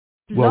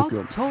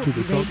Welcome to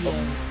the Radio.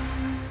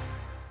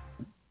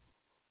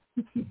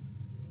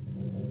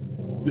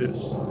 This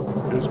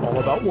is All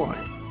About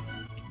Wine.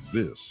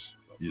 This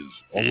is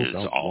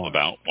all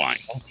about wine.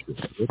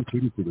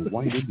 Dedicated to the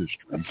wine industry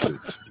since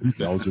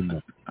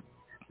 2009.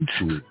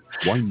 Featuring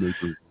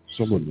winemaker,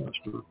 sommelier,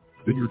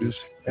 vineyardist,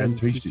 and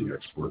tasting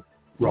expert,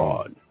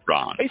 Ron.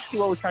 Basically,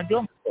 what we're trying to do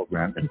on the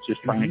program is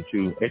just trying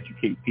to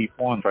educate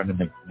people and trying to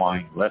make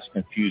wine less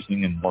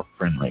confusing and more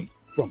friendly.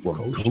 From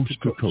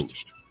coast to coast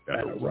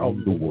and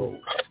around the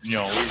world. You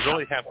know, we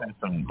really have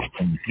some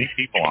neat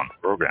people on the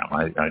program.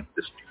 I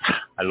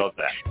love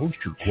that. Post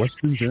your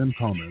questions and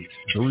comments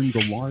during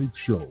the live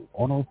show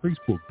on our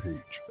Facebook page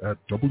at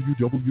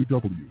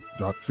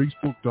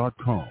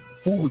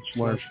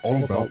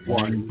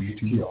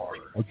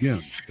www.facebook.com/allaboutwinebtr.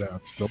 Again,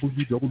 that's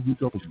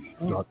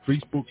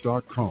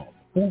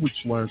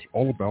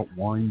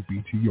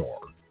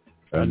www.facebook.com/allaboutwinebtr.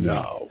 And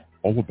now,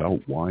 All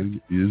About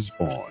Wine is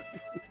on.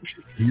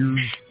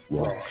 Here's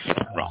Ron.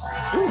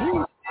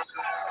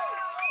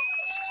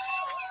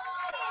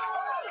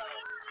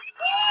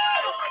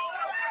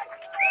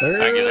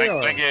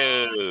 Thank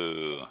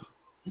you.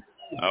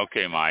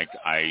 Okay, Mike,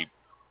 I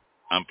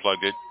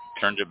unplugged it,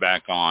 turned it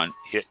back on,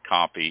 hit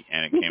copy,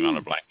 and it came on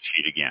a blank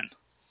sheet again.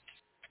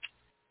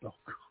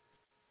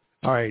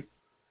 All right.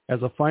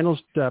 As a final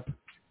step,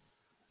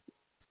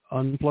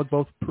 unplug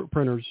both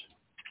printers,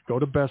 go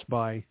to Best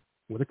Buy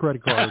with a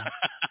credit card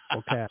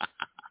or cash.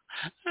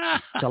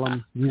 Tell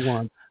them you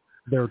want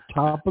their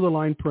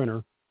top-of-the-line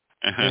printer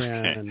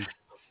and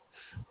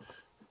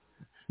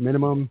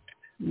minimum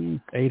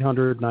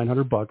 $800,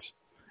 $900.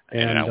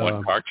 And I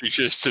want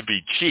cartridges to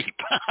be cheap.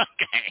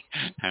 Okay.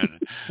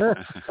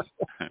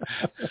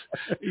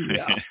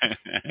 Yeah.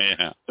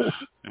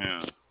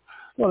 Yeah.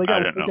 Well, they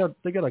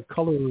got a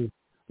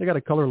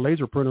color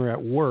laser printer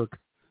at work.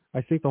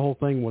 I think the whole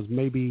thing was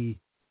maybe,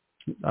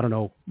 I don't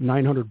know,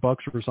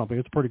 $900 or something.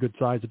 It's a pretty good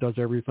size. It does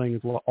everything.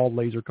 It's all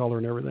laser color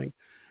and everything.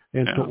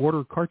 And to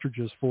order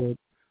cartridges for it,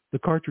 the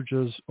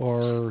cartridges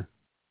are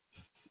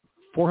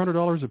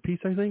 $400 a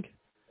piece, I think.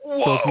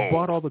 Whoa. So if you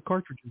bought all the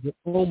cartridges, it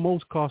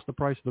almost cost the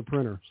price of the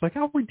printer. It's like,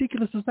 how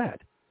ridiculous is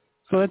that?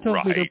 So that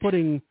tells me they're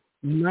putting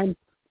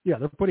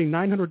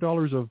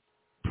 $900 of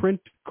print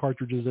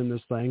cartridges in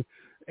this thing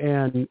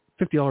and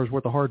 $50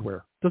 worth of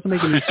hardware. Doesn't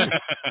make any sense.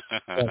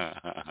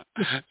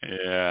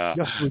 Yeah.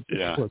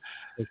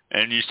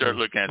 And you start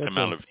looking at the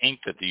amount of ink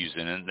that they use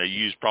in it. They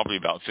use probably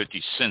about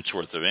 50 cents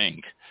worth of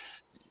ink.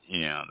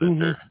 That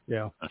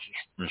they're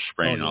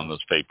spraying on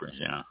those papers.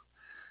 Yeah.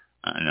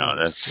 No,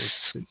 that's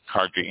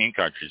ink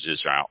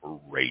cartridges are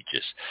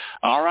outrageous.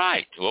 All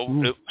right. Well,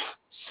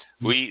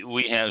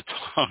 we have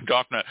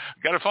got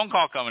a phone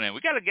call coming in.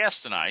 We got a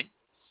guest tonight,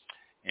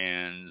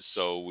 and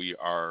so we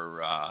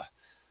were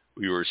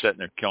sitting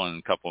there killing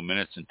a couple of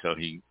minutes until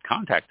he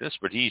contacted us,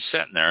 but he's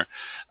sitting there.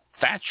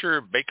 Thatcher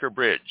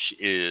Baker-Briggs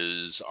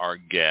is our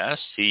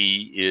guest.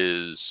 He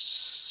is,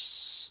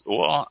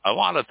 well, a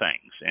lot of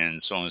things.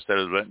 And so instead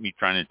of letting me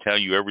trying to tell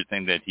you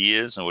everything that he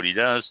is and what he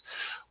does,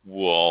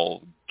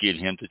 we'll get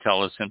him to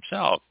tell us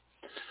himself.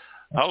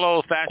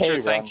 Hello, Thatcher.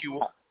 Hey, thank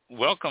you.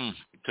 Welcome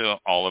to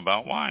All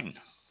About Wine.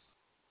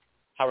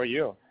 How are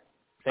you?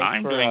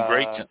 I'm doing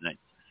great tonight.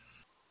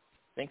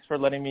 Thanks for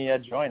letting me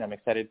join. I'm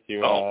excited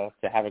to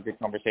have a good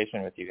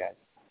conversation with you guys.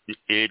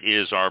 It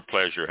is our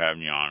pleasure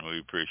having you on. We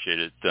appreciate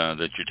it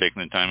that you're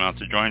taking the time out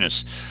to join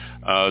us.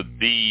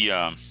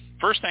 The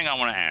first thing I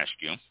want to ask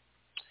you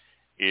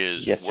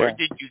is, where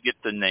did you get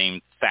the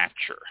name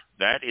Thatcher?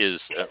 That is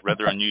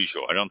rather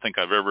unusual. I don't think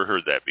I've ever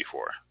heard that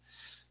before.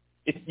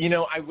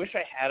 I wish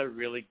I had a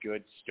really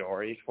good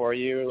story for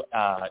you,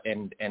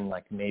 and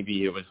like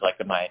maybe it was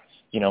like my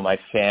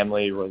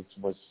family was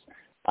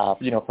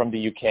from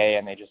the UK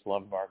and they just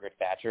loved Margaret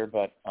Thatcher,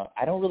 but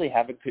I don't really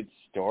have a good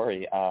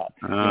story.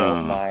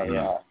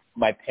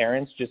 My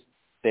parents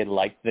they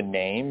liked the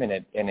name and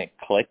it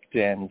clicked,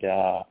 and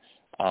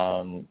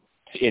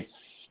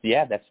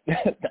that's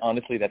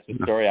honestly that's the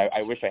story.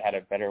 I wish I had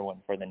a better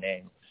one for the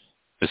name.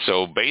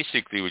 So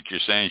basically what you're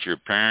saying is your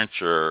parents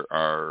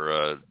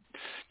are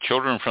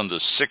children from the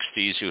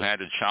 60s who had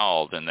a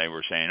child, and they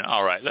were saying,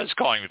 all right, let's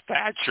call him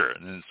Thatcher.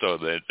 And so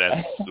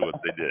that's what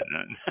they did.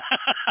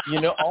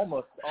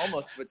 Almost,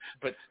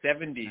 but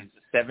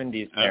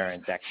 70s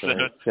parents, actually.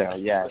 So,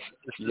 yeah.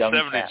 The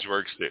 70s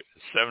works, too.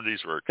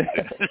 70s works,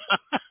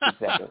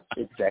 too.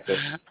 Exactly.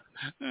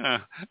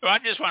 Well, I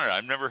just wondered.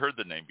 I've never heard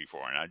the name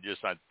before, and I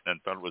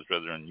thought it was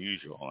rather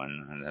unusual,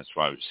 and that's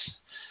why I was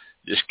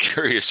just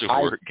curious of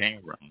where it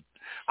came from.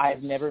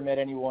 I've never met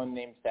anyone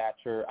named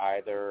Thatcher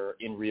either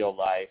in real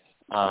life.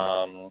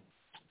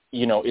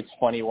 It's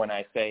funny when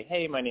I say,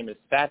 hey, my name is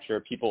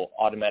Thatcher, people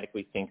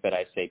automatically think that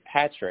I say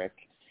Patrick.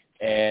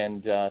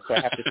 And so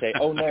I have to say,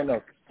 oh,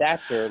 no,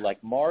 Thatcher,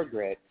 like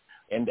Margaret.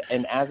 And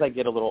as I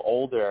get a little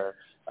older,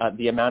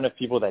 the amount of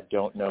people that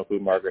don't know who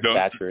Margaret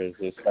Thatcher is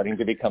starting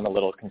to become a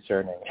little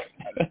concerning.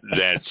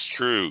 That's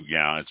true.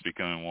 Yeah, it's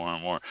becoming more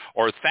and more.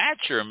 Or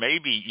Thatcher,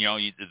 maybe,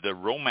 the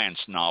romance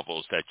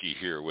novels that you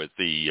hear with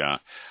the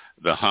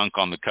the hunk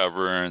on the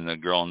cover and the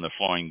girl in the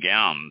flowing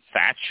gown.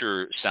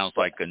 Thatcher sounds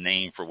like a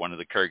name for one of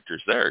the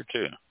characters there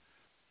too.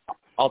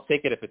 I'll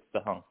take it if it's the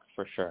hunk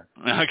for sure.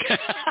 Okay.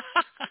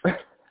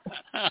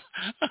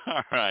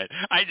 All right.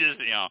 I just,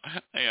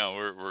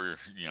 we're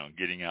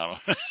getting out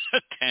on a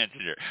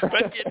tangent here,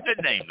 but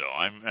the name though,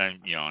 I'm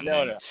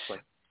no.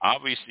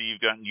 Obviously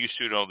you've gotten used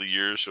to it all the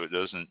years, so it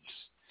doesn't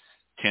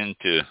tend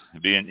to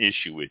be an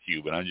issue with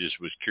you. But I just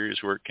was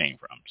curious where it came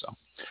from. So,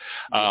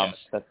 yes,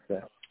 that's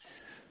it.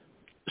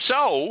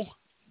 So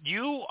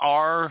you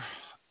are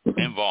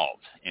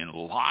involved in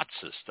lots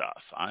of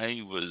stuff.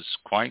 I was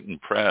quite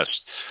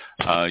impressed.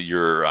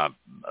 Your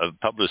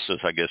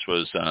publicist, I guess,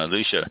 was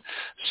Alicia,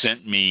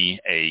 sent me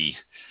a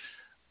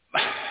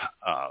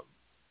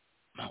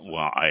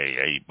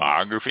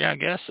biography, I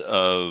guess,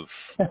 of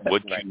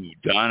what right.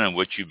 you've done and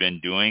what you've been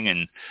doing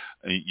in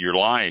your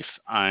life.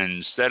 And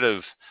instead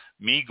of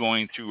me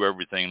going through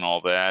everything and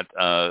all that,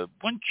 I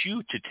want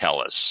you to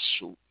tell us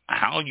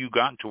how you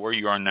got to where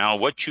you are now,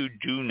 what you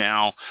do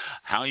now,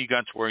 how you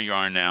got to where you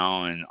are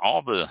now, and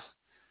all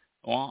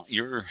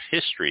your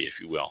history, if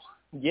you will.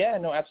 Yeah,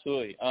 no,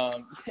 absolutely.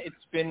 It's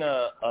been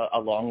a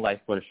long life,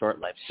 but a short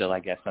life still, I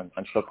guess. I'm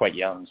still quite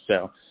young.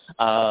 So,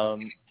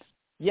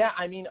 yeah,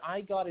 I mean,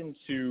 I got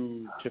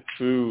into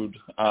food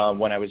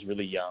when I was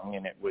really young,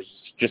 and it was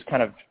just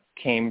kind of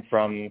came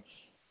from,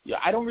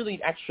 I don't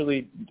really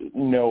actually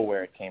know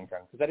where it came from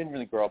because I didn't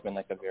really grow up in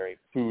like a very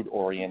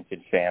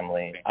food-oriented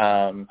family.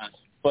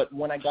 But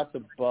when I got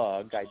the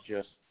bug, I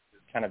just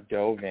kind of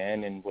dove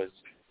in and was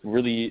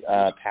really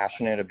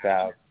passionate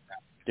about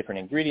different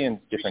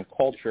ingredients, different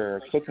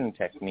culture, cooking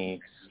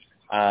techniques.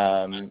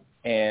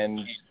 And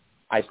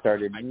I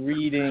started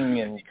reading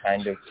and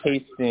kind of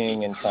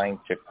tasting and trying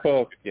to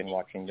cook and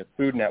watching the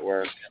Food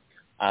Network.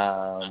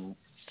 And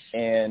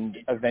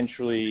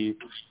eventually,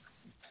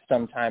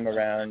 sometime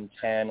around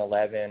 10,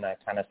 11, I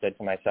kind of said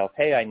to myself,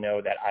 hey, I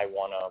know that I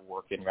want to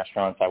work in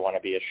restaurants. I want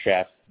to be a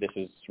chef. This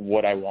is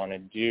what I want to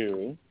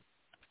do.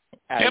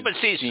 Yeah, but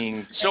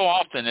see, so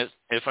often,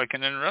 if I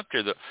can interrupt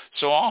here,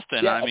 so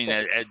often, yeah, I mean,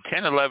 at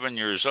 10, 11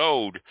 years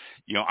old,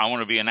 I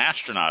want to be an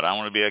astronaut. I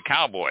want to be a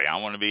cowboy. I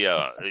want to be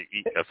a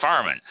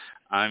fireman.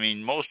 I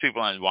mean, most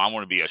people, I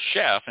want to be a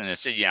chef, and they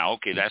say, yeah,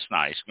 okay, that's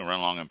nice. Can run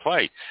along and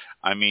play.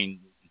 I mean,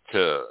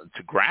 to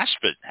grasp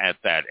it at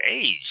that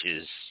age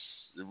is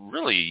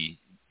really,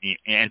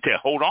 and to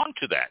hold on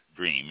to that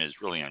dream is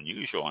really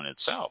unusual in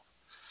itself.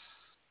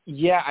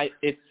 Yeah,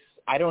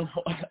 I don't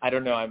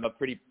know. I'm a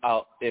pretty.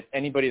 If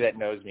anybody that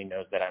knows me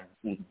knows that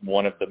I'm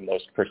one of the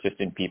most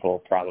persistent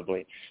people,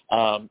 probably.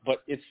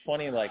 But it's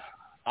funny, like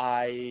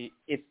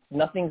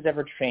nothing's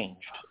ever changed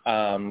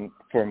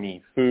for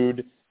me.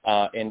 Food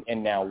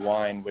and now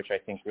wine, which I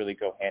think really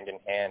go hand in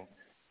hand.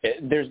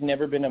 There's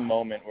never been a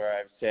moment where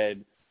I've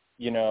said,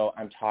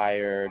 I'm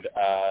tired.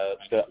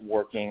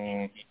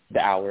 The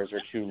hours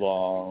are too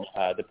long.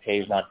 The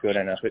pay's not good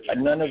enough.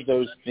 None of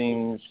those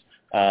things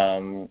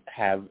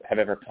have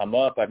ever come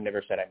up. I've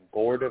never said I'm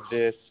bored of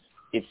this.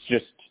 It's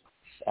just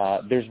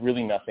there's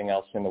really nothing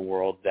else in the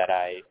world that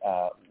I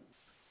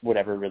would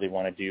ever really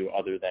want to do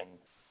other than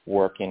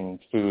work in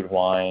food,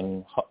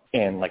 wine,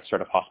 and like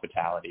sort of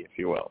hospitality, if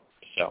you will.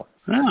 So,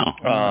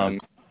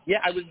 yeah,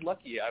 I was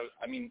lucky.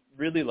 I mean,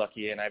 really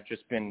lucky, and I've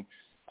just been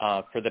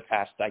for the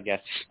past, I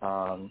guess.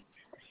 So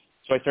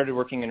I started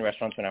working in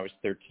restaurants when I was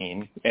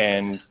 13,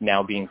 and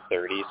now being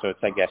 30, so it's,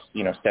 I guess,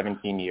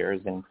 17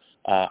 years, and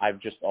I've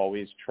just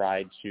always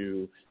tried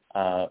to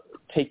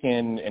take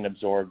in and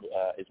absorb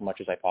as much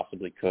as I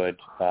possibly could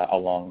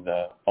along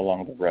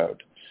the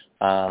road.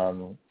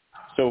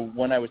 So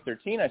when I was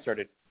 13, I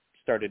started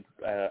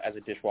as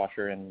a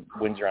dishwasher in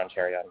Windsor,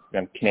 Ontario.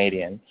 I'm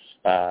Canadian,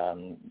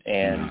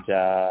 and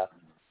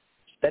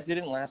that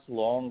didn't last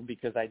long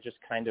because I just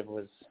kind of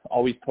was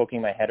always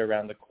poking my head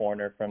around the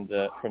corner from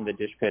the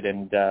dish pit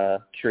and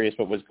curious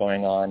what was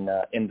going on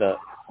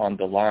on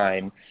the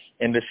line.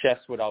 And the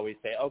chefs would always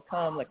say, "Oh,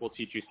 come, like we'll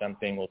teach you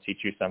something. We'll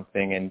teach you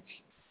something." And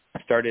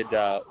I started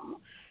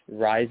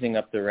rising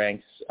up the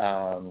ranks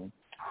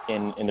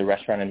in the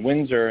restaurant in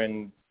Windsor.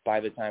 And by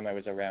the time I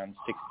was around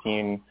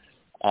 16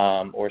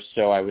 or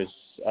so, I was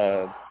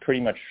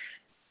pretty much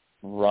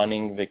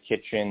running the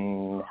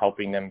kitchen,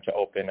 helping them to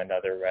open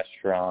another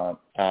restaurant.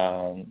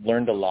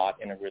 Learned a lot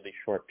in a really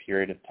short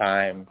period of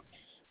time.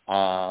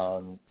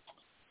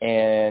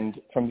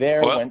 And from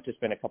there, went to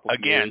spend a couple of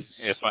years.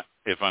 Again,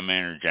 if I may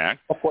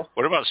interject, of course.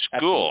 What about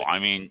school? Absolutely. I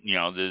mean,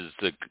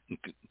 the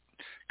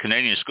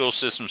Canadian school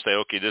system say,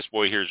 okay, this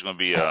boy here is going to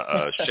be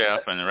a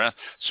chef, and the rest,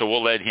 so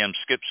we'll let him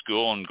skip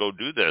school and go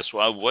do this.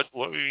 Well, what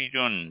were you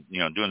doing?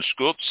 Doing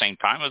school at the same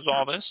time as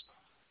all this?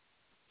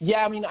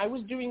 Yeah, I mean, I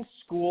was doing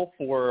school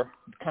for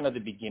kind of the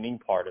beginning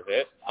part of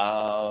it.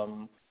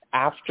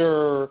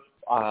 After,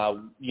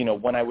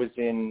 when I was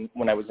in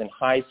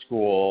high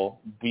school,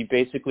 we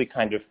basically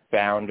kind of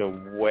found a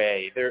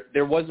way.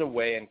 There was a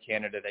way in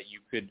Canada that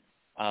you could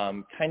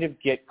kind of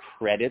get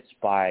credits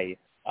by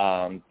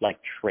like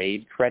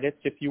trade credits,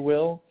 if you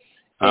will.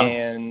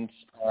 And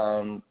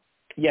so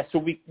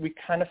we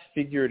kind of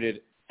figured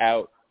it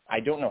out. I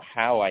don't know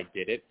how I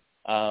did it.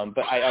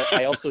 But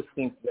I also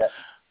think that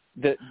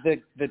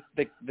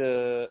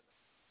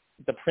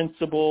the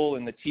principal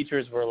and the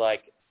teachers were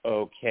like,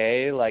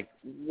 okay, like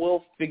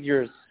we'll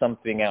figure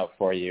something out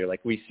for you. Like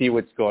we see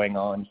what's going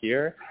on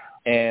here.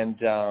 And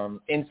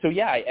so,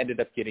 yeah, I ended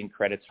up getting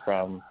credits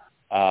from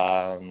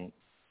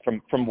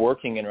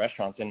working in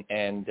restaurants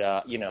and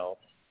you know,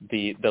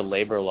 the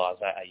labor laws,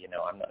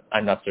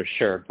 I'm not so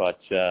sure, but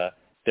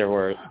there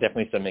were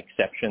definitely some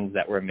exceptions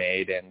that were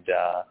made. And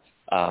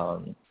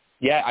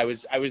yeah, I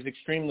was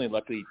extremely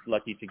lucky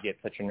to get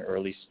such an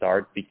early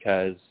start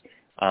because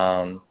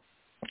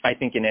I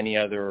think in any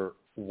other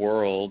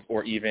world,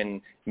 or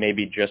even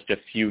maybe just a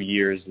few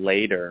years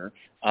later,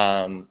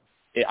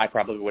 I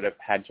probably would have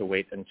had to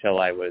wait until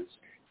I was,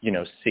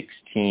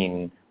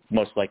 16,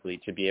 most likely,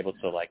 to be able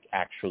to like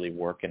actually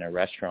work in a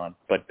restaurant.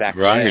 But back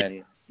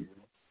then,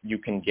 you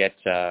can get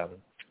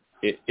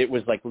it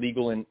was like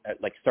legal in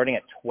like starting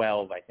at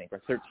 12, I think,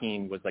 or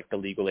 13 was like the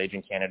legal age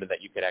in Canada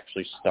that you could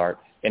actually start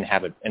and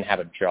have a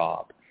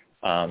job.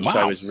 Wow. So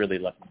I was really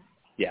lucky.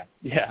 Yeah.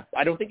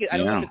 I don't know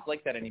if it's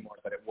like that anymore,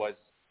 but it was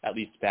at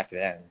least back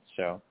then.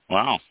 So.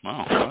 Wow,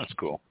 that's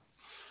cool.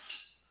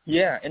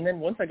 Yeah, and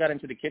then once I got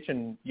into the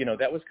kitchen,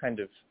 that was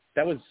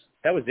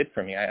it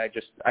for me. I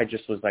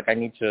just was like, I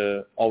need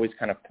to always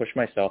kind of push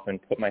myself and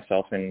put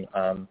myself in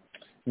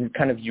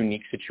kind of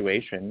unique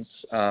situations.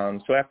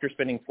 So after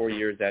spending 4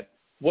 years at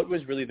what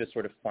was really the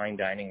sort of fine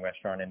dining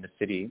restaurant in the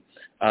city,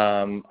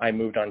 I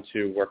moved on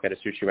to work at a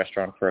sushi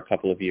restaurant for a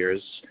couple of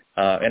years.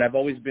 And I've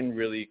always been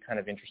really kind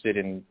of interested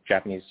in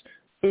Japanese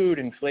food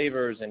and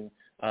flavors, and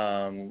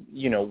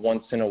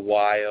once in a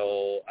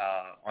while,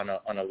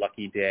 on a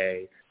lucky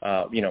day,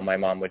 my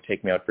mom would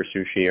take me out for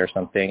sushi or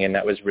something, and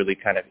that was really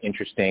kind of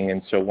interesting.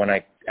 And so when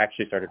I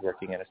actually started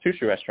working in a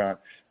sushi restaurant,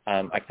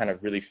 I kind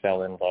of really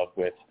fell in love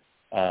with,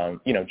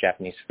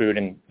 Japanese food,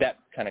 and that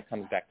kind of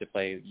comes back to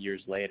play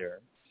years later.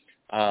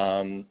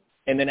 And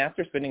then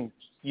after turning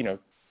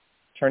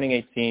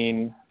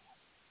 18,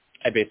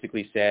 I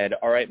basically said,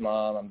 all right,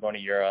 Mom, I'm going to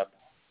Europe.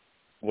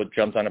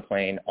 Jumped on a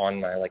plane on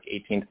my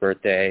 18th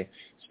birthday,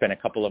 spent a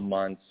couple of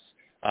months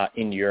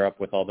in Europe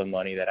with all the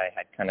money that I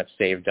had kind of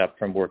saved up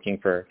from working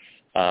for,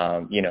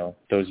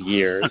 those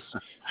years.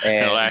 And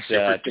it'll last you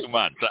for 2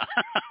 months.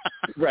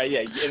 Right, yeah,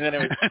 and then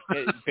it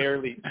was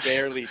barely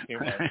 2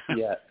 months.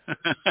 Yeah,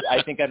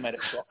 I think I might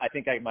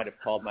have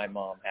called my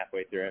mom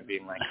halfway through and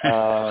being like,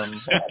 all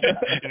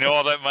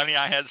that money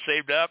I had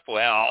saved up?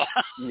 Well,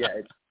 yeah,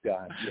 it's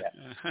gone. Yeah.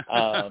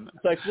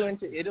 So I flew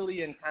into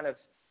Italy and kind of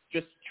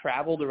just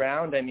traveled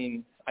around. I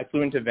mean, I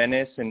flew into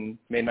Venice and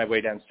made my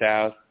way down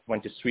south,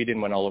 went to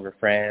Sweden, went all over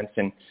France.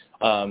 And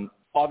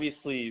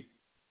obviously,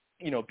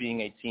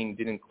 being 18,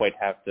 didn't quite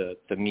have the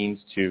means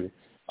to,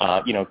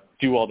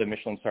 do all the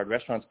Michelin-starred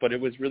restaurants. But it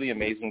was really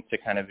amazing to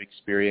kind of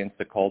experience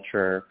the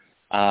culture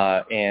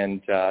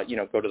and,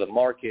 go to the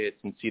markets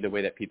and see the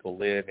way that people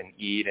live and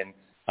eat. And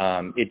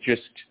it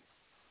just,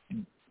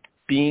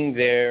 being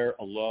there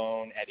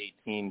alone at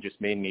 18 just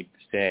made me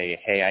say,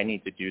 hey, I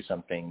need to do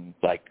something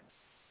like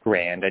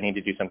grand. I need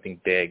to do something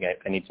big.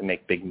 I need to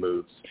make big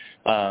moves.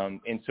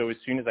 And so as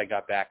soon as I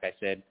got back, I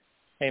said,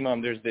 hey,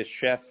 Mom, there's this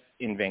chef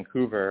in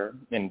Vancouver,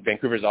 and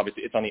Vancouver's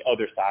obviously, it's on the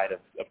other side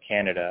of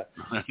Canada.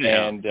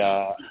 Yeah. And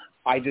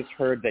I just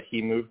heard that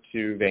he moved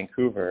to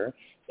Vancouver,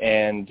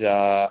 and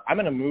I'm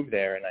going to move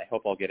there, and I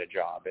hope I'll get a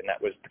job. And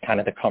that was kind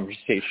of the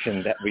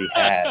conversation that we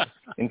had.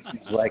 And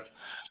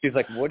she's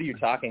like, what are you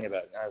talking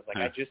about? And I was like,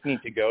 I just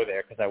need to go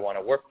there because I want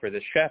to work for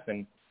this chef.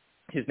 And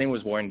his name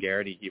was Warren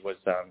Garrity. He was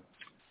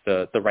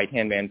the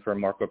right-hand man for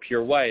Marco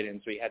Pure White, and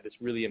so he had this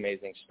really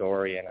amazing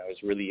story, and I was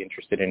really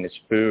interested in his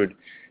food.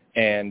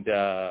 And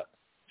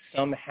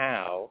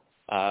somehow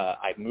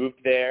I moved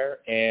there,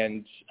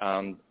 and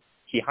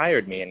he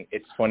hired me. And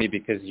it's funny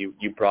because you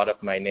brought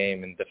up my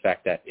name and the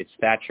fact that it's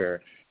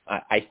Thatcher.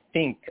 I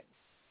think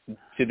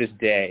to this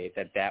day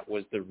that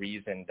was the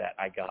reason that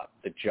I got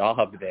the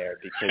job there,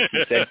 because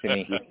he said to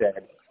me,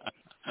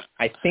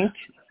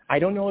 I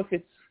don't know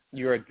if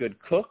you're a good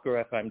cook or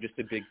if I'm just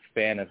a big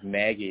fan of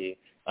Maggie.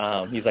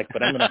 He's like,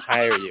 but I'm going to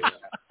hire you.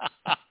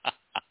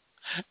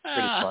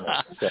 Pretty funny.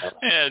 So.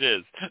 Yeah, it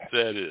is.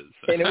 That is.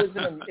 And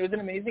it was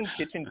an amazing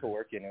kitchen to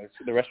work in.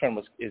 The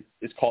restaurant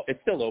it's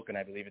still open,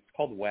 I believe. It's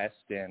called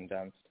West, and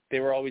they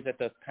were always at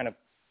the kind of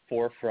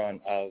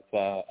forefront of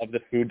the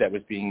food that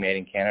was being made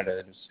in Canada.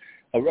 It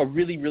was a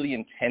really, really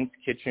intense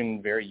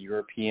kitchen, very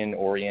European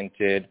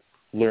oriented.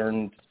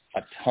 Learned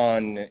a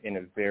ton in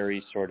a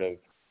very sort of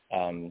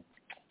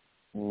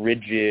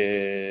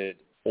rigid,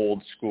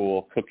 old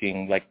school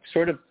cooking. Like,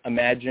 sort of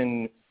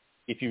imagine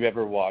if you've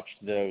ever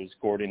watched those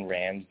Gordon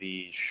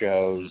Ramsay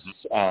shows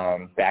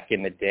back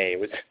in the day. It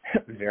was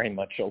very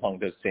much along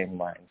those same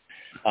lines.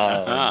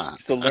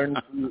 So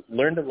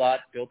learned a lot,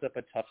 built up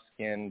a tough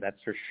skin,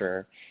 that's for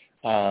sure.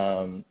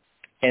 And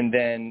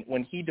then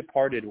when he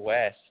departed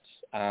West,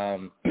 I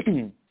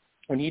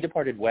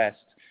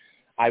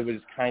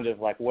was kind of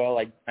like, well,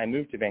 I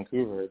moved to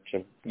Vancouver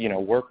to,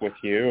 work with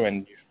you.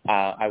 And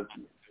I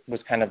was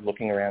kind of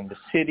looking around the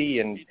city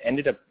and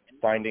ended up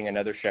finding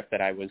another chef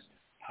that I was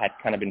had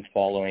kind of been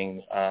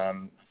following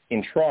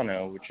in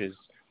Toronto, which is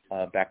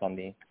back on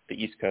the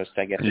East Coast,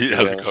 I guess.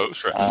 Yeah, the coast,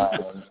 right?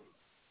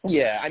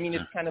 Yeah, I mean,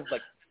 it's kind of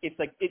like,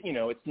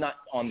 it's not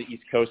on the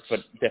East Coast, but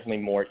definitely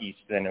more east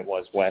than it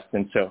was west.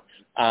 And so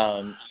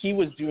he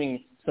was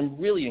doing some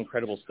really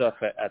incredible stuff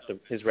at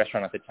his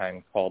restaurant at the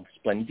time called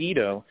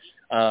Splendido.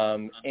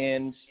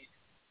 And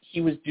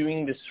he was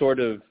doing this sort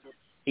of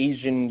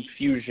Asian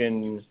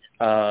fusion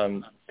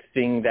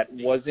thing that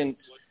wasn't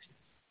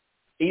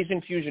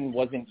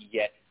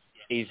yet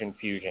Asian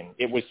fusion.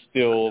 It was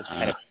still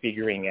kind of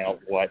figuring out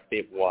what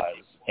it was.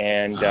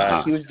 And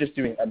he was just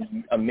doing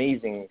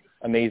amazing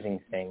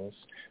things.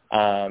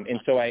 And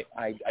so I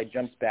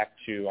jumped back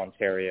to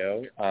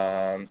Ontario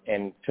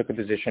and took a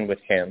position with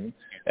him.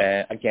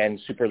 Again,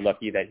 super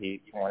lucky that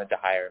he wanted to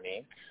hire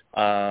me.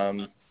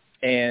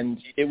 And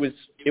it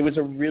was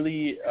a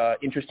really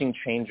interesting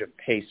change of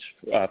pace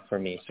for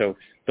me. So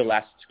the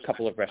last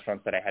couple of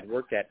restaurants that I had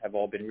worked at have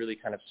all been really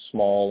kind of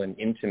small and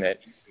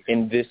intimate,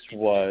 and this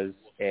was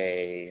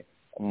a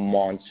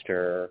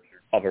monster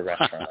of a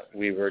restaurant.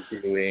 We were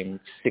doing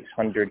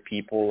 600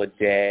 people a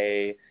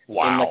day in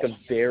like a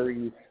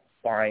very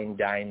fine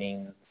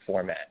dining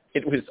format.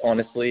 It was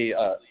honestly,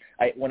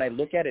 when I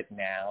look at it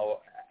now,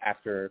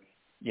 after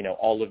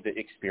all of the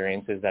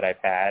experiences that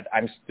I've had,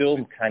 I'm still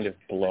kind of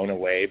blown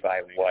away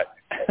by what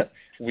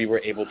we were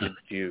able to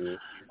do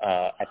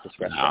at this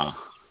restaurant.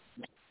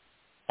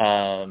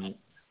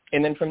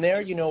 And then from there,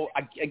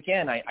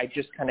 I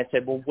just kind of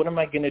said, well, what am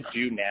I going to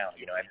do now?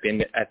 I've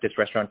been at this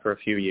restaurant for a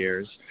few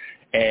years,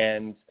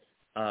 and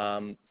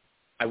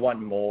I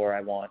want more.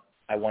 I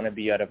want to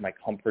be out of my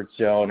comfort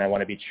zone. I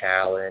want to be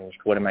challenged.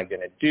 What am I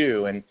going to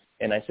do? And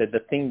I said,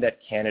 the thing that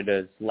Canada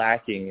is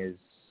lacking is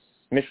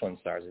Michelin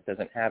stars. It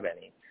doesn't have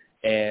any.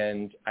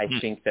 And I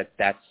think that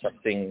that's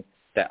something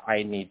that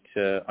I need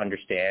to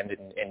understand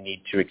and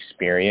need to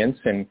experience.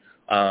 And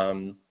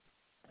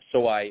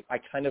so I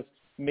kind of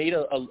made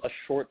a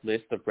short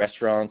list of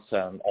restaurants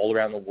all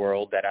around the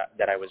world that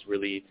I was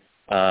really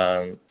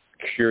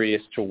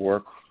curious to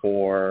work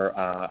for.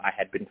 I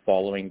had been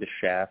following the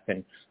chef,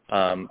 and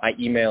I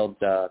emailed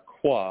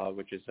Qua,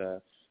 which is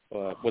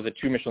was a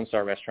 2 Michelin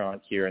star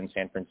restaurant here in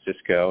San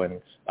Francisco,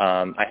 and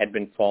I had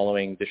been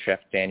following the chef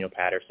Daniel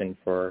Patterson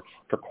for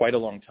quite a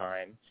long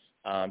time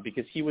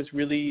because he was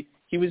really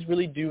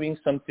doing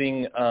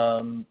something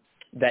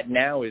that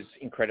now is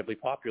incredibly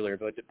popular,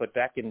 but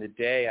back in the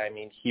day, I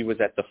mean, he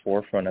was at the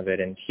forefront of it,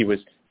 and he was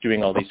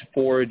doing all these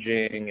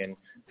foraging and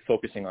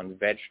focusing on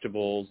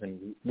vegetables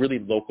and really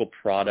local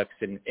products,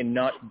 and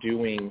not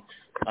doing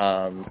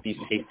these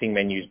tasting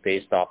menus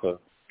based off of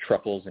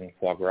truffles and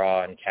foie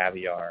gras and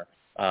caviar.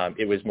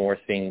 It was more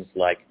things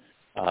like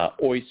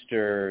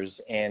oysters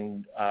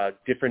and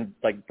different,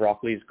 like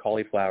broccolis,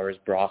 cauliflowers,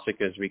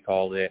 brassicas we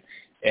called it,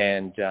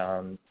 and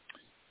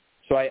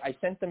so I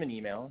sent them an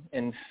email,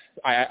 and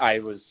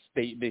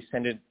they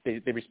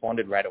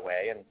responded right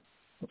away,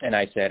 and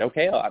I said,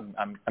 okay,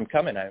 I'm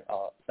coming.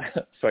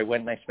 So I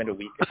went and I spent a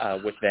week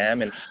with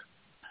them, and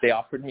they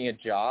offered me a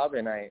job,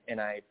 and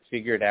I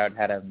figured out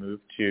how to move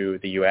to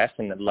the U.S.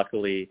 And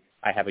luckily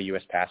I have a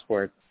U.S.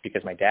 passport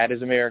because my dad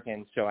is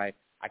American, so I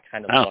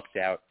kind of lucked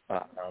out.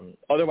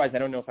 Otherwise, I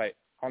don't know if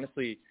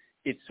honestly,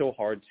 it's so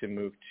hard to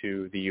move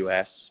to the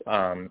U.S.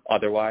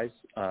 Otherwise,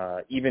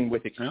 even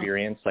with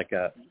experience,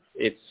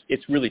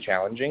 it's really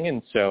challenging.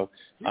 And so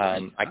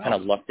I kind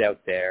of lucked out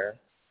there.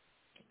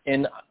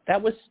 And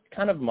that was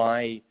kind of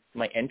my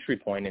entry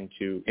point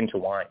into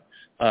wine.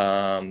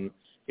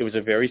 It was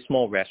a very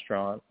small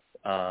restaurant.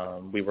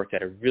 We worked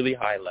at a really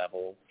high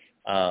level.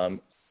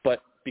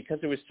 But because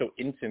it was so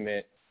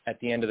intimate, at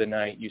the end of the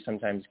night, you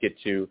sometimes get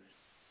to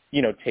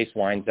taste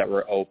wines that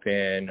were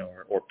open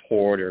or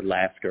poured or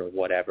left or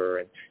whatever.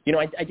 And,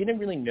 I didn't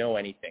really know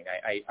anything.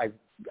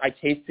 I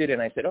tasted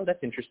and I said, oh,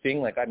 that's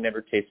interesting. Like, I've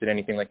never tasted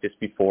anything like this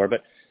before.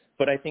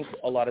 But I think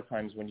a lot of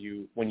times when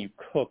you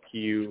cook,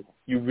 you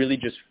really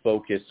just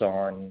focus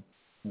on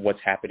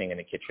what's happening in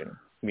the kitchen,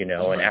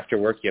 and after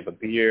work you have a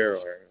beer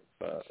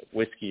or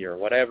whiskey or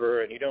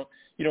whatever, and you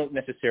don't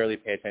necessarily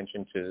pay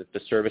attention to the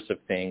service of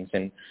things.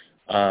 And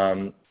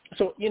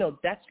so,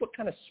 that's what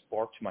kind of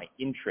sparked my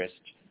interest.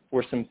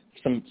 Were some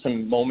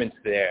moments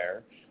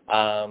there,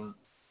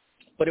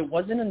 but it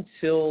wasn't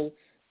until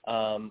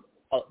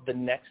the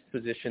next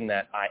position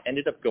that I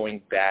ended up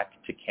going back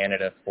to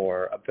Canada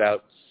for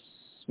about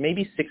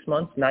maybe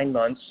 9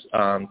 months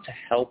to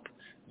help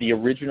the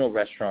original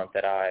restaurant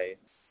that I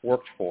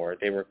worked for.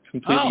 They were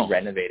completely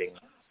renovating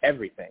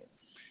everything,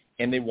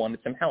 and they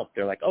wanted some help.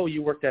 They're like, oh,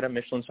 you worked at a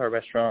Michelin star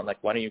restaurant, like,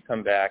 why don't you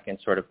come back and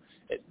sort of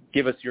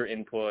give us your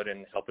input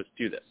and help us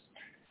do this?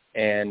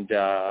 And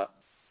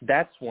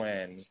that's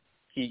when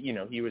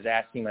he was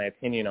asking my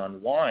opinion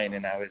on wine,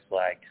 and I was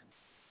like,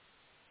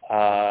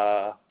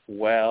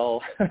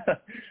 well,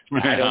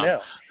 I don't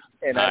know.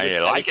 And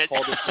I would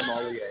call the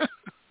sommelier.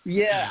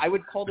 Yeah, I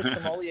would call the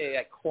sommelier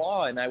at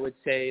Qua, and I would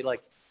say,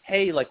 like,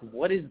 hey, like,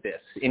 what is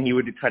this? And he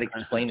would try to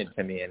explain it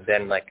to me, and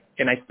then, like,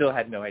 and I still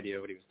had no idea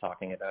what he was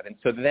talking about. And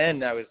so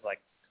then I was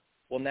like,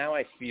 well, now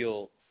I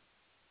feel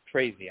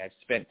crazy. I've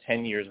spent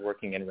 10 years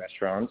working in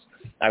restaurants.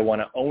 I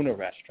want to own a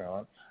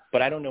restaurant,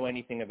 but I don't know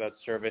anything about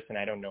service and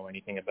I don't know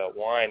anything about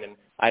wine, and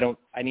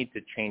I need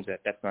to change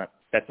that.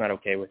 That's not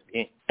okay with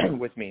me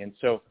with me. And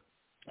so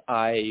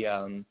I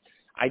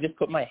just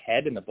put my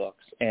head in the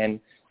books and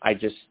I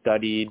just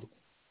studied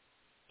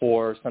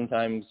for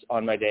sometimes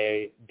on my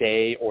days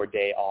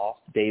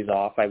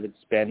off, I would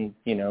spend,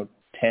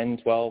 10,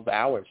 12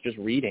 hours just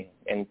reading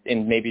and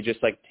maybe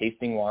just like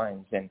tasting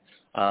wines. And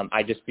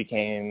I just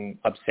became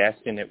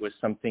obsessed, and it was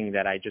something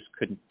that I just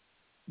couldn't,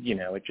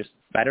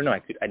 I don't know.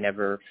 I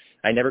never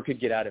could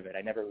get out of it.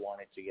 I never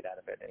wanted to get out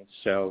of it. And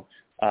so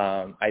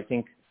I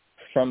think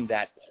from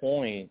that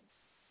point,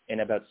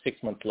 and about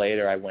 6 months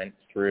later, I went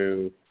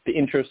through the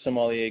intro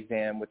sommelier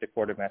exam with the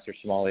Court of Master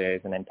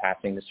Sommeliers, and then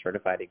passing the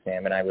certified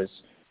exam. And I was,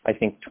 I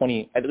think,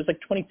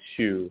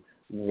 22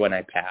 when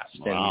I passed.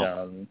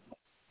 Wow.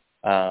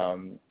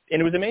 And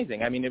it was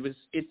amazing. I mean,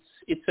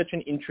 it's such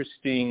an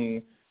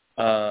interesting,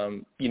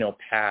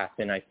 path.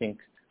 And I think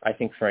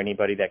for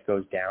anybody that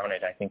goes down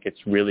it, I think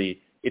it's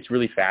really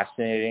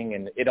fascinating.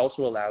 And it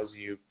also allows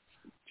you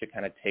to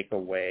kind of take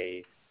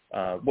away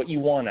what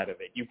you want out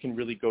of it. You can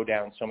really go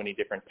down so many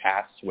different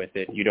paths with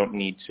it. You don't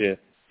need to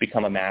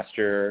become a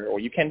master, or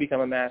you can become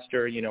a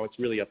master. It's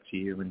really up to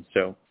you. And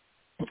so,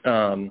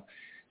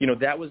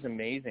 that was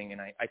amazing.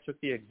 And I took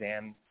the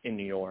exam in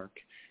New York,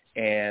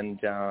 and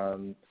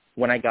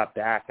when I got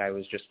back, I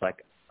was just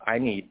like, I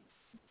need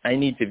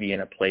to be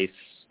in a place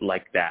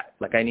like that.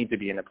 Like, I need to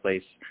be in a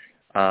place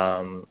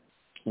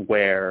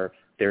where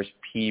there's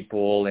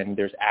people and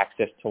there's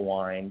access to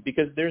wine,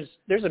 because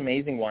there's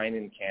amazing wine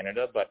in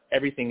Canada, but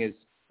everything is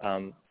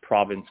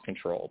province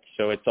controlled.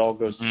 So it all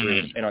goes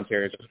through, in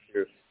Ontario, goes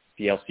through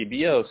the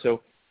LCBO.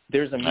 So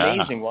there's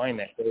amazing wine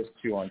that goes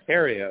to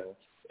Ontario,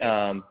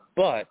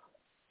 but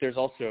there's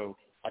also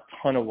a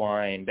ton of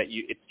wine that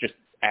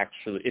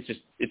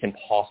it's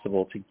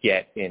impossible to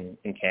get in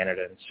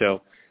Canada. And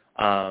so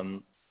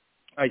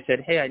I said,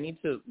 hey, I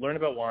need to learn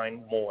about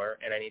wine more,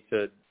 and I need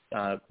to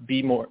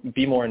be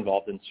more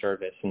involved in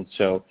service. And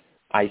so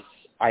I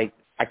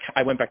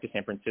went back to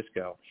San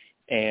Francisco,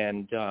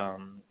 and I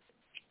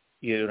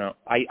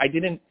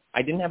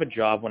didn't have a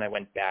job when I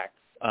went back,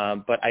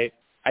 but I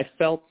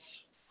felt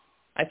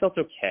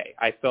okay.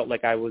 I felt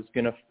like I was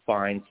going to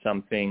find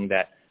something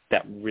that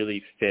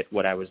really fit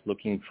what I was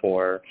looking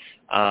for,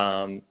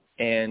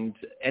 and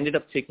ended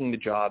up taking the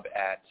job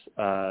at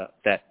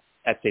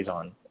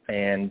Saison.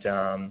 And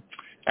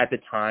at the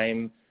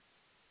time,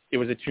 it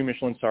was a 2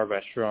 Michelin star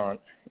restaurant,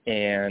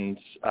 and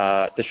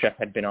the chef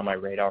had been on my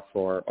radar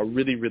for a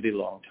really, really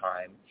long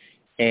time.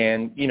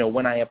 And,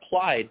 when I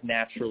applied,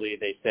 naturally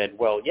they said,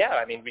 well, yeah,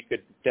 I mean, we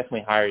could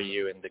definitely hire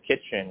you in the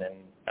kitchen. And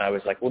I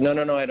was like, well, no,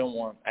 I don't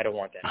want that. I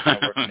want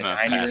to work in the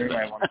dining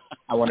room.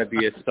 I want to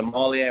be a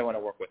sommelier. I want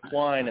to work with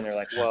wine. And they're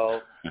like,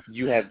 well,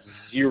 you have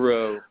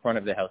zero front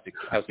of the house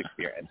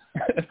experience.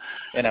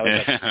 And I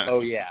was like,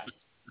 oh yeah.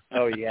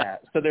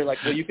 So they're like,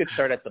 well, you could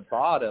start at the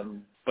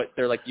bottom, but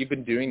they're like, you've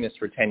been doing this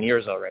for 10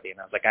 years already. And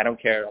I was like, I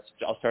don't care.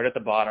 I'll start at the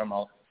bottom.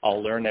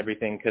 I'll learn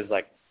everything, because,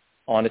 like,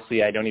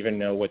 honestly, I don't even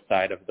know what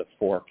side of the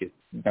fork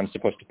I'm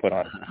supposed to put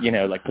on,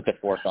 put the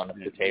fork on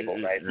the table,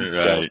 right?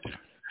 Right.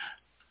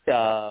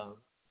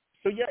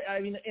 So yeah, I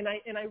mean, and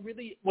I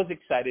really was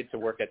excited to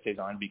work at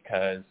Saison,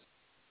 because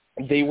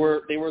they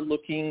were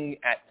looking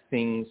at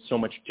things so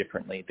much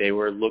differently. They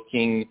were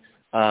looking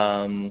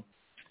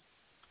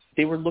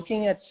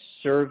at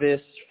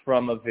service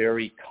from a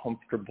very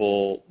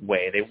comfortable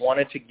way. They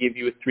wanted to give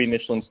you a 3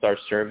 Michelin star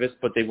service,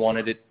 but they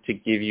wanted it to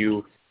give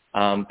you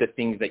the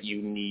things that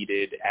you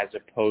needed, as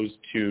opposed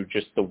to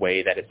just the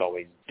way that it's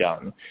always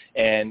done.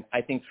 And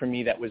I think for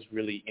me, that was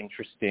really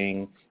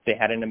interesting. They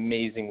had an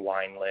amazing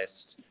wine list.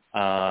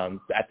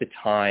 At the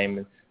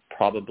time,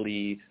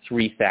 probably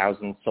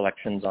 3,000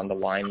 selections on the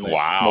wine list,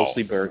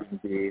 mostly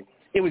Burgundy.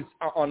 It was,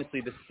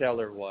 honestly, the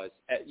cellar was,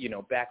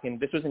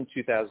 this was in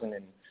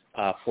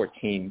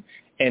 2014,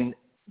 and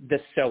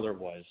the cellar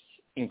was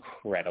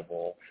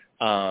incredible.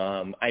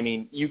 I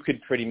mean, you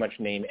could pretty much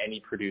name any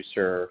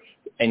producer,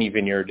 any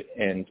vineyard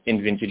in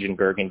vintage in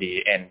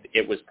Burgundy, and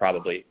it was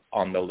probably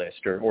on the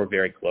list or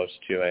very close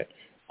to it.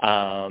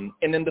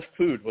 And then the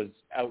food was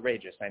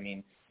outrageous. I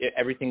mean,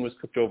 everything was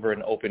cooked over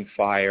an open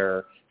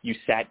fire. You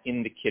sat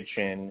in the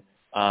kitchen.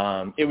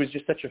 It was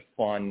just such a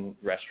fun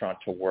restaurant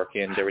to work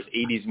in. There was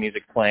 80s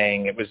music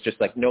playing. It was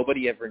just like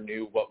nobody ever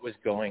knew what was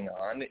going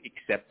on,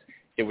 except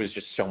it was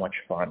just so much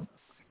fun.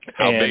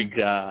 How big?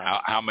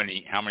 How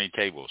many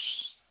tables?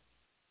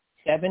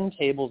 7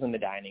 tables in the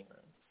dining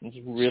room. It's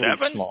really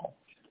 7? small.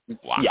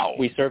 Wow. Yeah,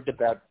 we served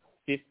about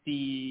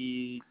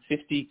 50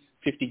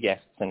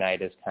 guests a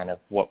night is kind of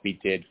what we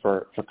did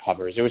for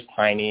covers. It was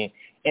tiny,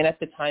 and at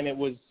the time it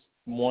was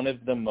one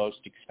of the most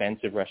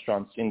expensive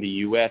restaurants in the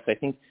U.S. I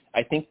think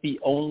the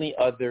only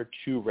other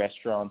 2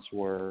 restaurants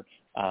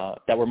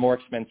that were more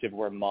expensive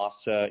were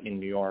Masa in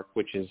New York,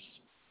 which is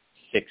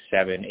 $600,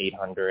 $700,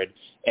 $800,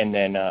 and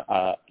then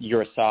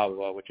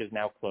Urasawa, which is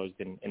now closed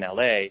in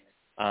L.A.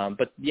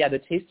 But yeah, the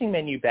tasting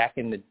menu back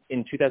in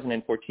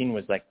 2014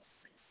 was like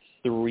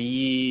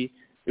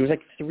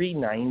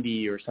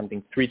 $390 or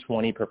something,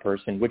 $320 per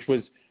person, which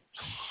was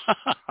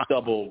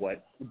double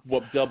what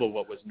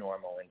was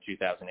normal in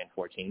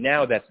 2014.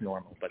 Now that's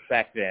normal, but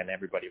back then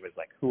everybody was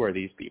like, "Who are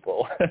these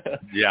people?"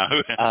 Yeah,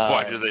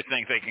 why do they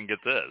think they can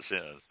get this?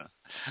 Yes.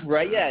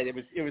 Right? Yeah, it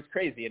was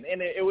crazy, and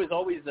it was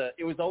always a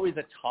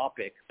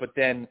topic. But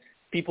then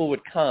people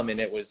would come,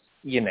 and it was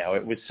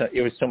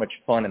so much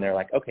fun, and they're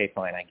like, "Okay,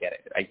 fine, I get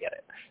it."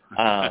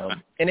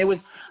 And it was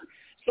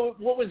so.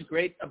 What was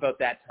great about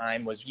that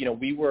time was,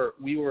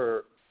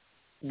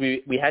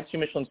 we had 2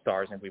 Michelin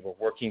stars, and we were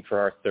working for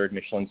our 3rd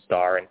Michelin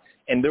star,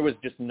 and there was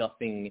just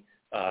nothing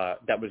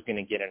that was going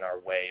to get in our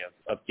way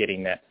of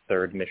getting that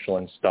 3rd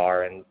Michelin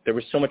star. And there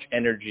was so much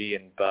energy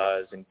and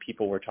buzz, and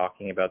people were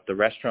talking about the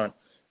restaurant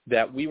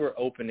that we were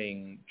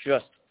opening.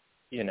 Just,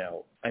 we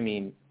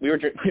were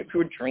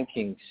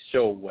drinking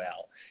so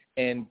well,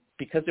 and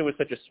because it was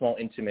such a small,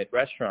 intimate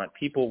restaurant,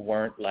 people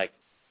weren't like,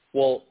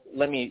 "Well,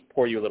 let me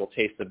pour you a little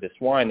taste of this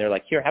wine." They're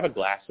like, "Here, have a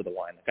glass of the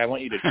wine. Like, I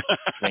want you to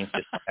drink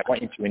this. I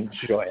want you to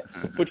enjoy it,"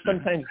 which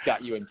sometimes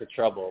got you into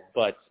trouble.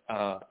 But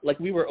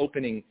we were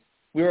opening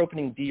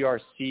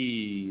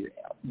DRC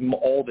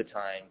all the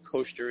time,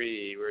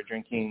 Costerie. We were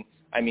drinking.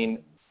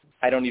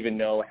 I don't even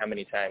know how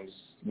many times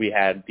we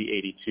had the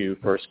 82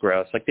 first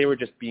gross. Like, they were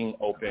just being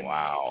open.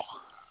 Wow.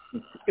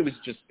 It was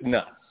just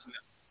nuts.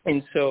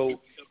 And so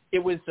it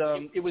was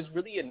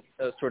really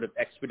a sort of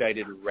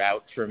expedited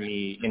route for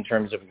me in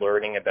terms of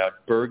learning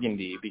about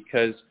Burgundy,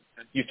 because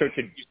you start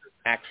to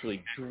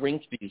actually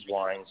drink these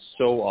wines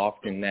so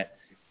often that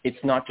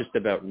it's not just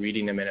about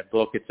reading them in a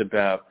book. It's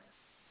about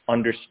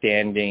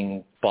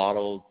understanding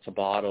bottle to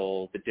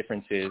bottle the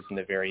differences and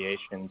the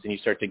variations, and you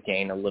start to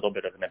gain a little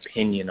bit of an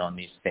opinion on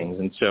these things.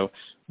 And so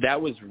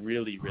that was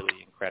really,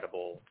 really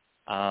incredible.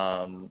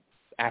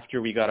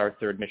 After we got our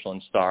 3rd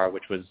Michelin star,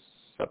 which was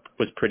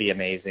pretty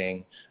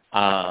amazing,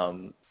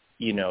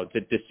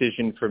 the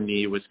decision for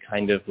me was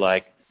kind of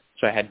like,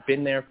 so I had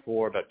been there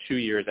for about 2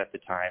 years at the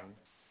time,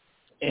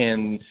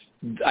 and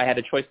I had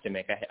a choice to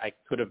make. I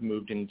could have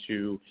moved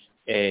into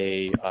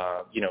a,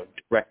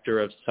 director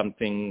of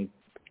something,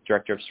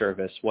 director of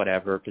service,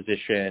 whatever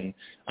position,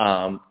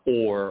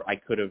 or I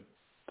could have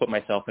put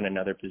myself in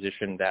another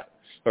position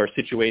or a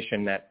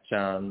situation that,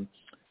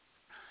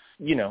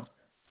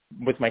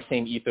 with my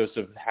same ethos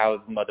of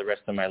how the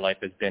rest of my life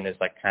has been, is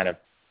like kind of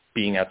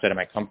being outside of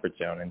my comfort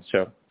zone. And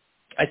so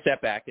I sat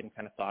back and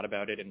kind of thought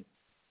about it. And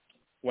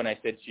when I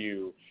said to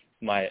you,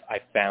 I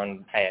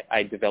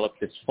developed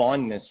this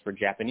fondness for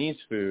Japanese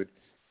food,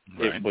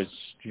 right. It was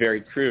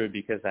very crude,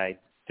 because I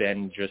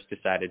then just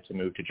decided to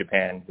move to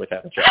Japan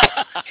without a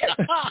job.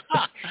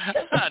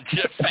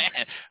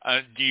 Japan.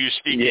 Do you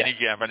speak any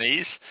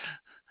Japanese?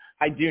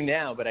 I do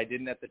now, but I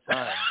didn't at the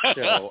time.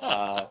 So,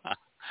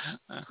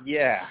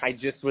 yeah, I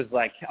just was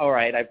like, all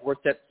right, I've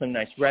worked at some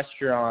nice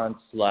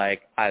restaurants.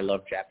 Like, I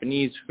love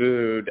Japanese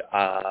food.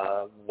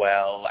 Why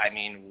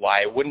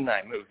wouldn't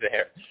I move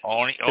there?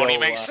 Only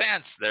makes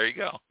sense. There you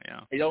go.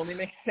 Yeah. It only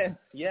makes sense.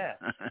 Yeah.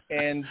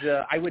 And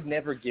I would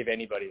never give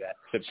anybody that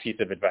piece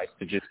of advice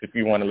to just, if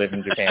you want to live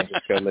in Japan,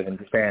 just go live in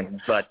Japan.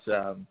 But,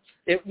 so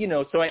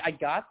I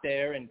got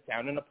there and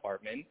found an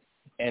apartment,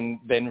 and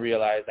then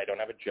realized I don't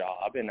have a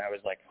job. And I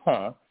was like,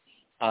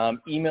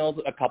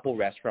 emailed a couple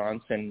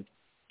restaurants, and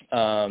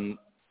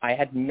I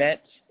had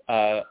met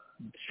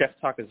Chef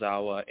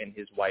Takazawa and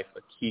his wife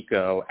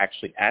Akiko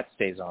actually at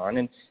Saison,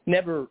 and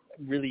never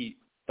really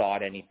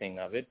thought anything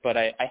of it, but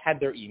I had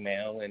their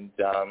email, and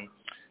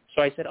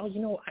so I said,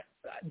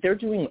 they're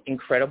doing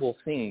incredible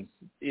things.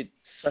 It's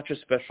such a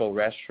special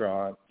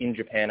restaurant in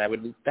Japan.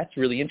 That's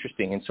really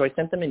interesting. And so I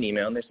sent them an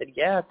email, and they said,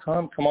 yeah,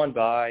 come on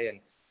by. And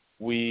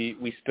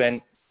we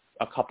spent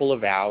a couple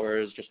of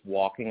hours just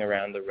walking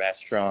around the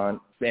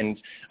restaurant. And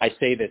I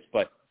say this,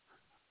 but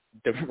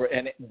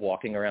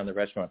walking around the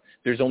restaurant,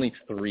 there's only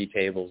 3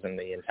 tables in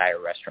the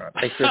entire restaurant.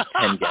 They serve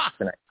 10 guests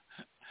tonight.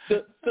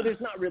 So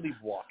there's not really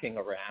walking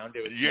around.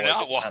 You're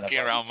not walking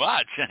around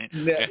much.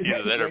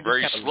 That are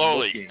very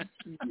slowly.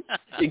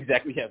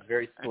 Exactly, yeah,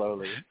 very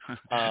slowly.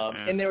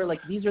 And they were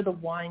like, these are the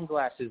wine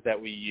glasses that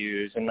we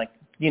use, and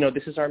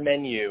this is our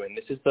menu, and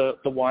this is the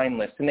wine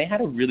list. And they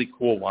had a really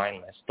cool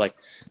wine list. Like,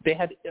 they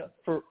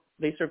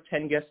served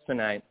 10 guests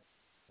tonight,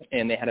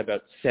 and they had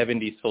about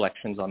 70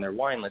 selections on their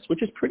wine list,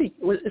 which is pretty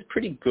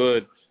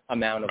good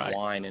amount of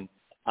wine. And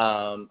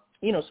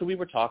so we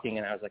were talking,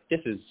 and I was like,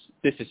 this is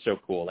so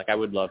cool. Like, I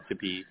would love to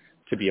be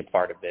a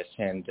part of this.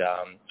 And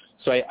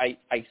so I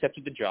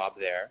accepted the job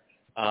there,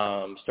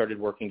 started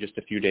working just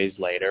a few days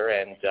later,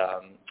 and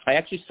I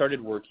actually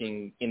started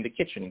working in the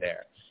kitchen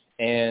there.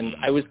 And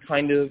I was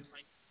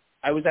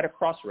at a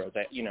crossroads.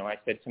 I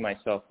said to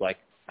myself, like,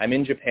 I'm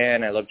in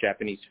Japan. I love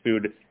Japanese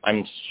food.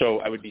 I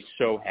would be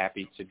so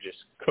happy to just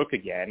cook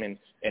again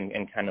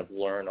and kind of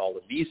learn all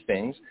of these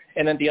things.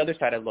 And then the other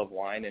side, I love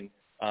wine, and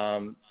I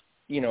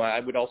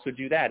would also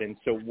do that. And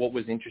so what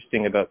was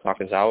interesting about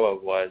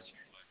Takazawa was,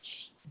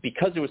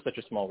 because it was such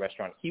a small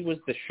restaurant, he was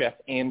the chef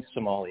and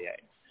sommelier.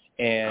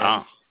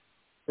 And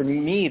for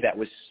me, that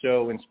was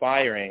so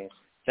inspiring,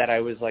 that I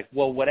was like,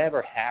 well,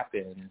 whatever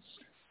happens,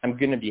 I'm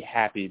going to be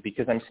happy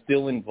because I'm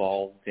still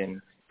involved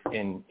in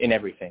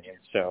everything. And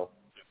so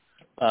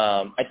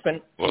I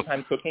spent some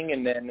time cooking,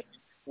 and then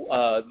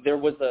there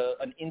was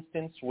an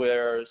instance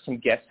where some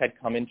guests had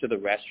come into the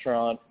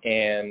restaurant,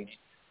 and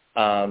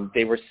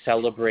they were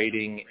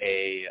celebrating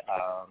a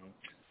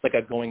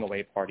going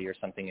away party or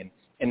something,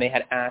 and they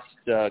had asked,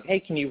 hey,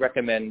 can you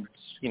recommend,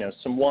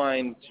 some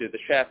wine to the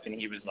chef? And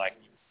he was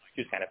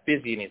kind of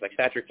busy, and he's like,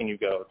 Thatcher, can you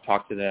go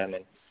talk to them?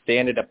 And they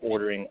ended up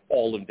ordering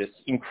all of this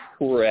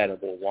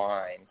incredible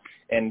wine.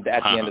 And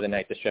at the end of the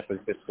night, the chef was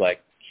just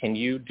like, can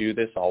you do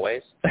this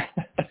always?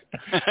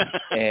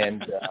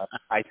 And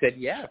I said,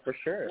 yeah, for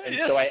sure. And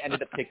so I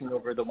ended up taking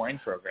over the wine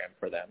program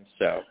for them.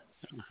 So,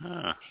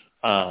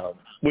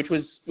 which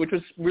was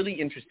really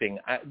interesting.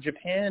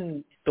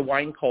 Japan, the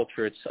wine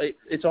culture,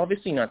 it's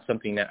obviously not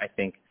something that I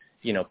think,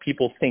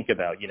 people think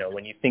about.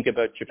 When you think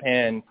about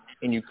Japan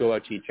and you go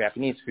out to eat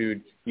Japanese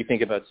food, you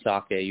think about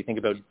sake, you think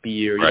about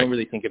beer, you don't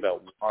really think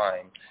about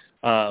wine.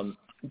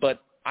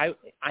 But I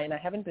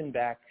haven't been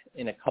back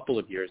in a couple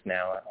of years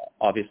now,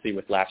 obviously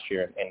with last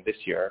year and this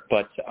year,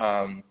 but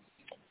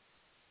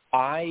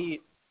I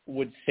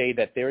would say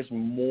that there's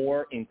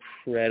more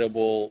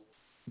incredible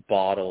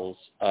bottles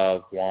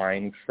of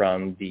wine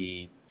from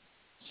the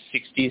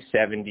 60s,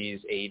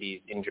 70s,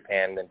 80s in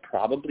Japan than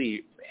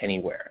probably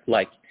anywhere.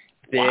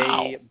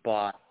 They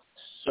bought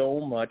so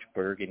much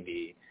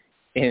Burgundy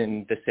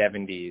in the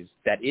 70s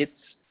that it's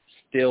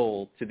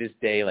still to this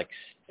day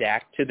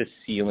stacked to the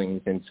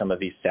ceilings in some of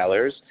these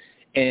cellars,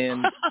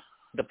 and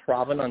the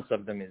provenance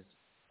of them is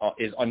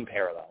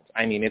unparalleled.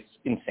 I mean, it's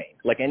insane.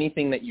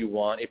 Anything that you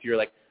want, if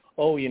you're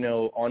Henri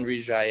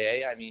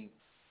Jaillet, I mean,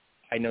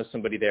 I know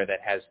somebody there that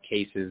has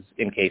cases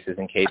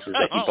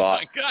that he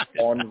bought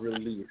on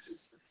release.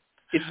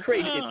 It's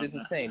crazy. It's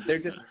insane.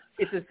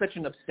 It's such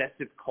an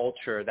obsessive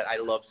culture that I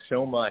love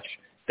so much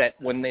that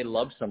when they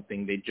love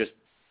something, they just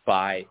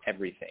buy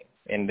everything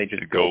and they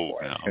just go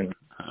for it. And,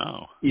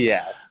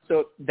 yeah.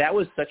 So that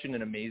was such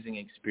an amazing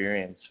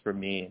experience for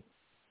me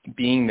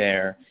being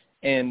there.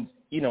 And,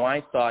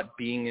 I thought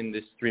being in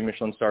this 3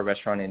 Michelin star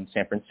restaurant in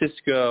San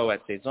Francisco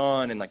at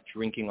Cezanne and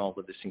drinking all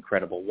of this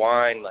incredible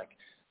wine,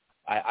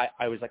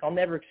 I was like, I'll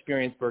never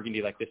experience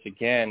Burgundy like this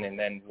again. And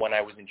then when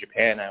I was in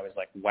Japan, I was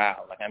like,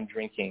 wow, I'm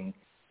drinking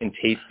and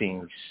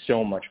tasting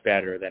so much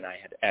better than I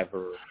had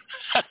ever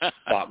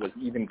thought was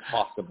even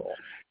possible.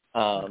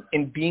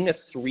 And being a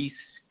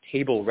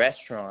 3-table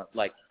restaurant,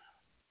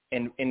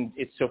 and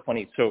it's so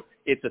funny. So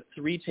it's a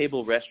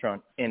 3-table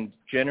restaurant, and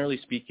generally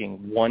speaking,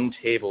 1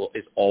 table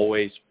is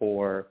always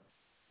for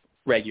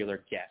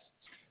regular guests.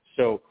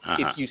 So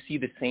if you see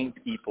the same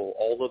people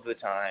all of the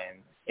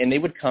time, and they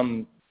would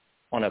come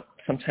on a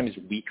sometimes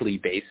weekly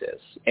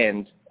basis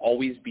and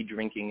always be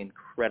drinking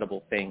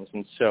incredible things.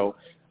 And so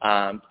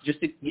just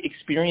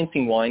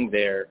experiencing wine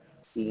there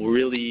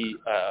really,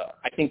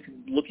 I think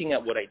looking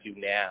at what I do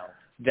now,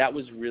 that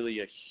was really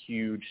a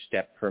huge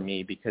step for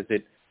me because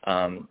it,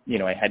 I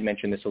had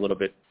mentioned this a little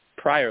bit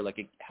prior,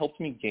 it helped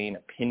me gain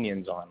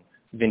opinions on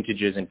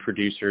vintages and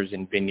producers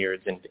and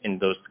vineyards and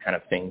those kind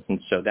of things. And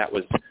so that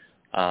was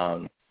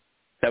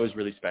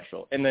really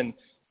special. And then,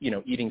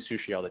 eating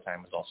sushi all the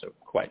time was also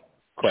quite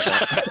a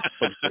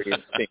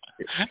luxurious thing.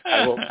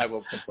 I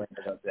won't complain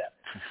about that.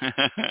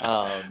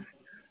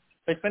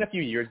 I spent a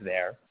few years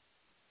there.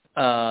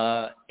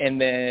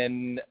 And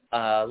then,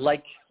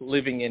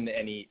 living in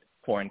any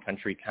foreign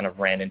country, kind of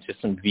ran into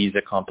some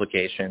visa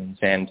complications.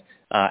 And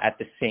at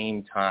the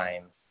same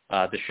time,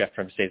 the chef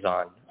from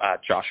Cezanne,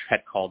 Josh,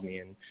 had called me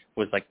and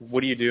was like,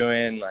 what are you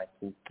doing?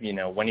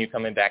 When are you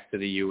coming back to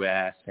the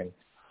U.S.? And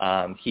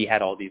he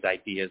had all these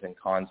ideas and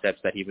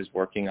concepts that he was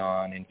working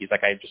on. And he's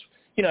like, I'd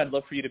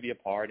love for you to be a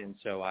part. And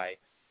so I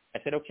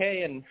said,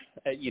 okay. And,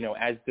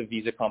 as the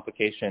visa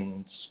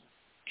complications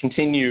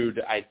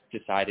continued, I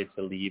decided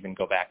to leave and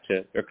come back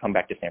to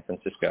San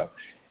Francisco.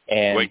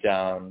 And wait,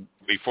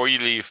 before you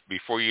leave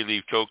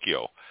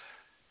Tokyo,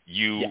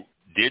 you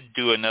did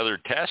do another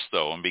test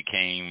though and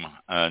became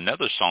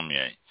another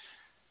sommelier.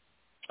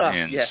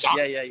 In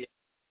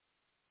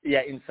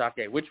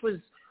sake, which was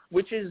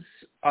so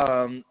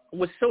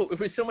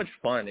much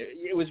fun.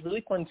 It was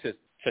really fun to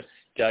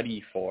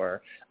study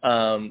for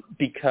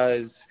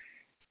because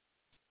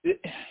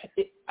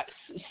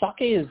sake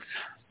is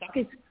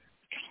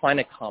kind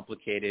of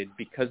complicated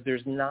because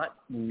there's not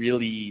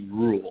really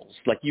rules.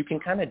 You can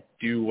kind of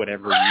do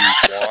whatever you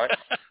want.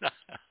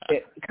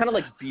 Kind of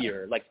like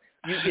beer.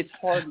 It's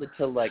hard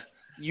to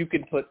you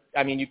could put.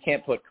 I mean, you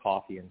can't put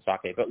coffee in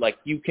sake, but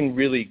you can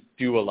really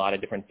do a lot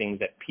of different things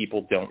that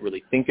people don't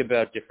really think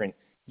about. Different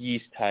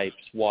yeast types,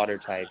 water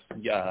types,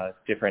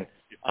 different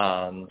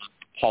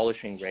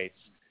polishing rates,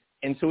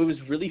 and so it was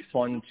really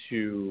fun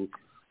to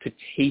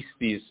taste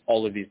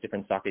all of these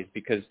different sakes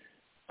because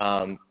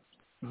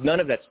none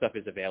of that stuff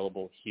is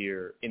available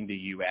here in the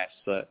U.S.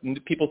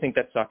 People think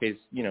that sake is,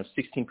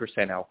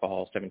 16%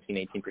 alcohol, 17,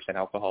 18%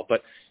 alcohol,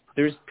 but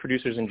there's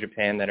producers in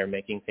Japan that are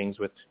making things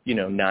with,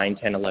 9,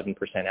 10,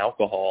 11%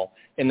 alcohol,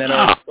 and that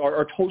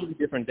are totally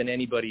different than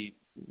anybody,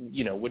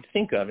 would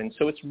think of. And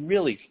so it's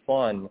really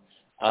fun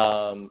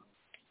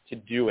to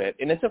do it.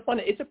 And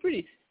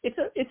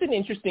it's an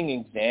interesting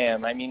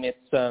exam. I mean,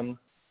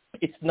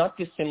 it's not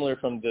dissimilar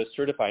from the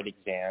certified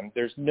exam.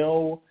 There's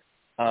no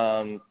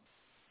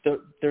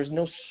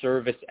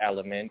service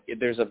element.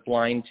 There's a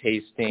blind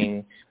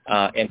tasting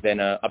and then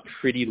a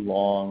pretty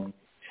long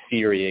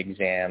theory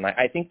exam.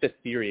 I think the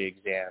theory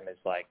exam is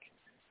like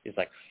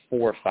 4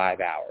 or 5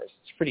 hours.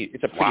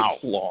 It's a pretty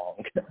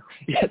long.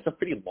 Yeah, it's a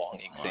pretty long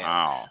exam.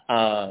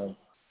 Wow.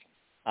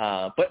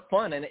 But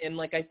fun, and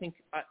like I think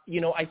I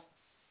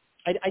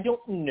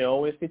don't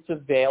know if it's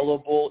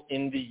available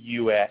in the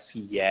U.S.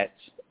 yet,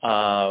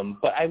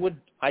 but I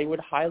would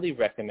highly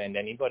recommend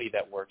anybody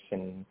that works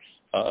in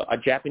a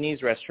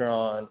Japanese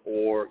restaurant,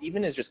 or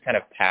even is just kind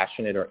of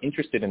passionate or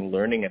interested in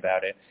learning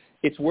about it.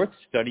 It's worth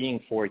studying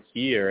for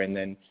here, and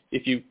then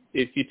if you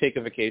take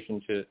a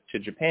vacation to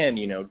Japan,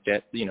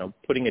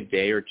 putting a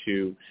day or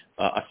two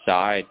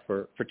aside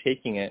for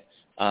taking it.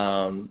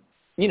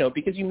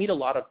 Because you meet a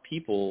lot of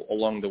people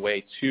along the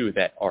way, too,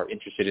 that are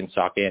interested in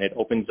sake, and it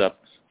opens up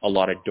a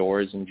lot of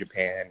doors in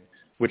Japan,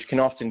 which can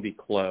often be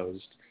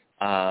closed,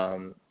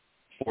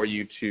 for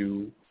you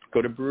to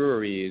go to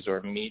breweries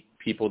or meet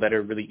people that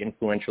are really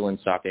influential in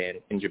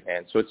sake in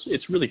Japan. So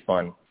it's really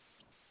fun.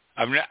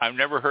 I've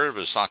never heard of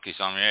a sake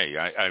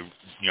sommelier.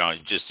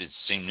 It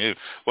seemed new.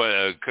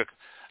 Well,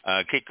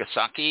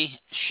 Kikisake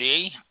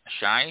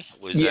Shai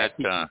was that?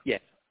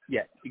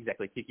 Yeah,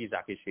 exactly.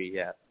 Kikisake Shi.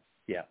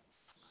 Yeah.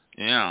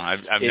 Yeah,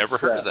 I've never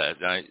heard of that.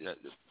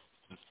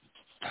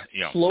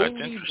 Slowly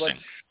that's interesting. but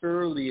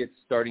surely, it's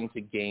starting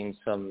to gain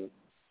some,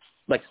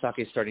 sake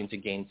is starting to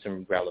gain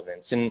some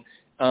relevance, and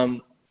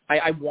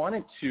I want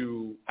it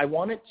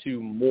to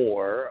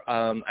more.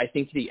 I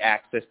think the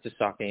access to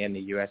sake in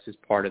the U.S. is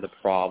part of the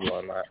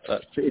problem.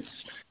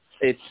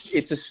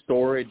 It's a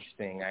storage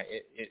thing.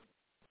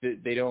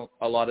 They don't.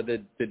 A lot of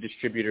the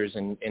distributors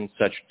and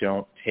such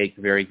don't take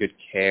very good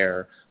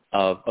care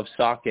of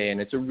sake,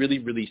 and it's a really,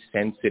 really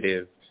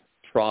sensitive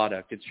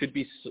product. It should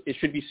be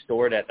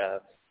stored at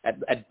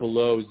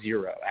below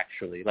zero,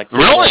 actually,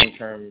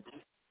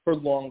 for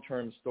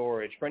long-term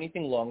storage. For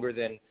anything longer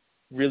than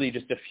really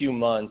just a few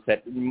months,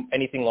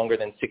 anything longer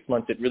than 6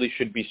 months, it really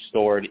should be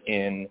stored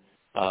in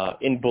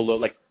below,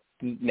 like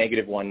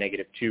 -1,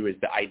 -2 is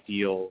the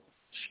ideal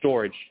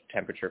storage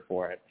temperature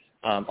for it.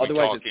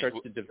 Otherwise, it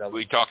starts to develop. Are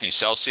we talking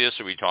Celsius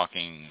or are we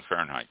talking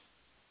Fahrenheit?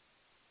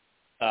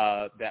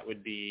 That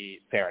would be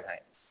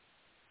Fahrenheit,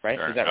 right?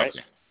 Fahrenheit, is that right?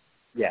 Okay.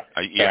 Yeah.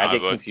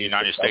 The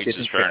United States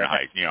is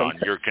Fahrenheit, and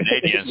you're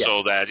Canadian, yeah.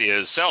 So that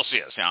is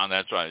Celsius.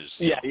 That's why.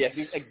 Yeah,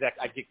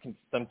 exactly.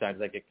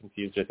 Sometimes I get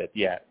confused with it.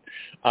 Yeah.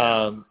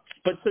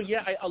 But so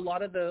a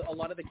lot of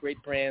the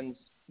great brands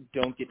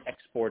don't get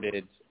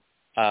exported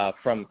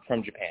from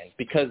Japan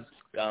because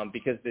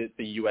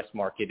the U.S.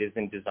 market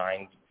isn't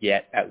designed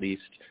yet, at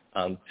least,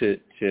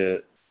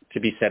 to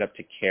be set up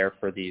to care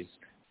for these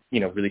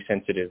really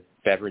sensitive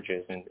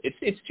beverages, and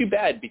it's too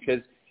bad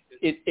because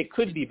it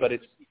could be, but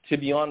it's, to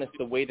be honest,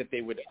 the way that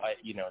they would,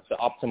 the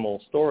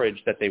optimal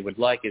storage that they would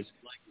like is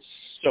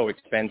so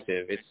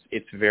expensive.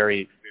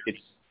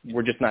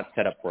 We're just not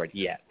set up for it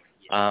yet.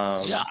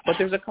 But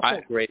there's a couple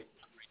of great.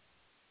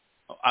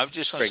 I was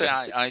just going to say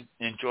I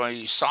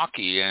enjoy sake,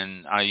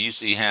 and I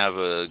usually have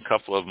a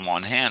couple of them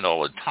on hand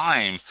all the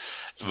time.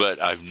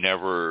 But I've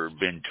never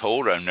been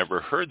told, I've never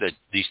heard that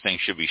these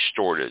things should be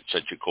stored at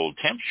such a cold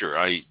temperature.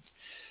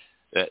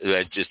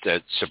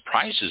 That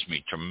surprises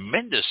me.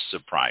 Tremendous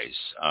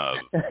surprise.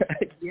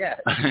 Yeah.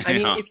 I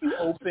mean, if you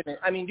open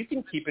it, you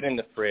can keep it in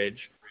the fridge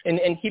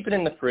and keep it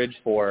in the fridge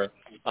for,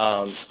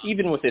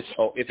 even with this,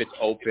 if it's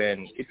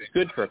open, it's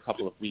good for a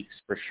couple of weeks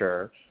for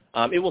sure.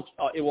 It will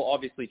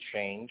obviously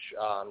change,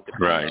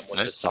 depending on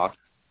what the stock.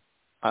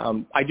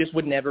 I just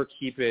would never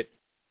keep it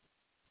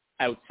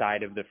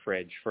outside of the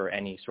fridge for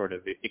any sort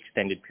of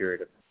extended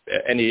period of,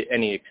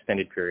 any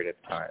extended period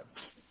of time.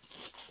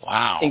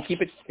 Wow. And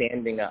keep it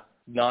standing up.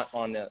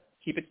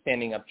 Keep it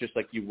standing up just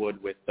like you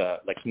would with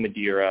like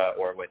Madeira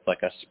or with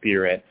like a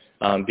spirit,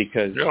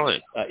 because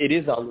it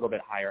is a little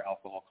bit higher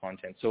alcohol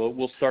content, so it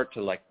will start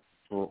to like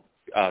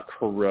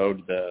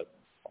corrode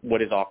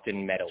what is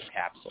often metal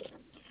capsule.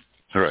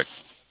 Correct.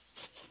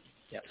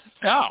 Yeah.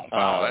 Oh,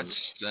 wow,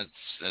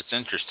 that's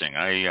interesting.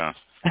 I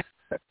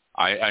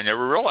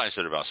never realized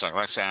it about sake.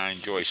 Like I say, I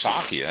enjoy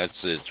sake.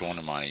 It's one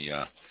of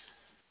my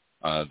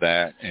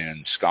that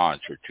and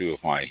scotch are two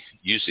of my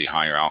usually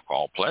higher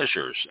alcohol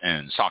pleasures,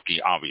 and sake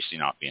obviously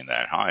not being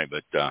that high,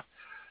 but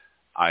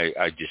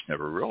I just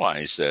never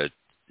realized that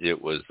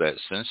it was that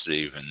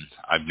sensitive, and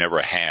I've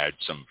never had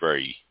some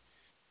very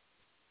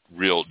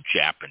real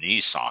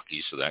Japanese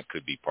sake, so that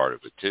could be part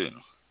of it too.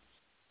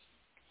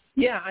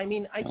 Yeah, I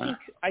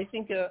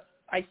think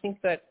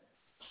that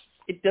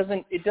it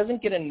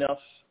doesn't get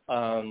enough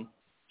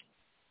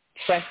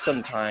pressed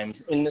sometimes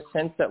in the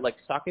sense that like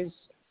sake is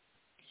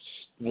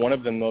one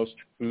of the most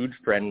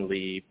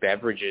food-friendly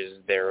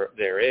beverages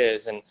there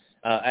is, and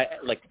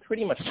like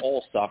pretty much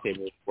all sake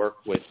will work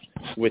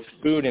with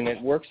food, and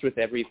it works with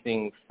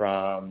everything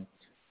from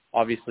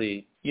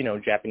obviously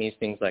Japanese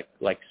things like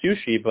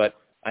sushi, but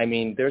I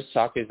mean there's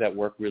sakes that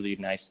work really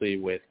nicely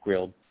with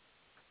grilled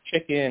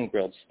chicken,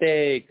 grilled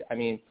steak. I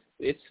mean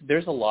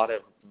there's a lot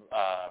of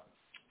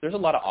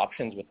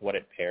options with what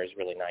it pairs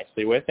really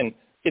nicely with, and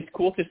it's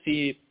cool to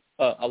see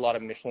a lot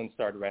of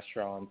Michelin-starred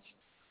restaurants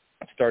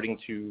starting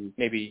to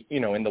maybe,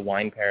 in the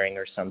wine pairing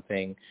or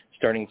something,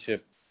 starting to,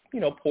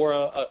 pour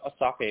a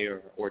sake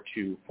or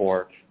two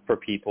for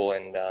people.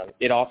 And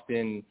it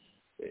often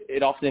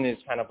is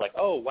kind of like,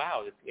 oh,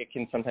 wow, it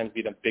can sometimes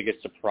be the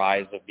biggest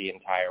surprise of the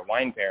entire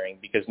wine pairing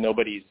because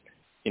nobody's,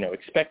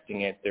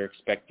 expecting it. They're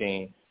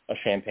expecting a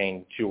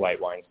champagne, 2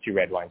 white wines, 2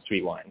 red wines,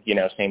 3 wine,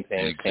 same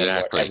thing,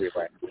 exactly. Same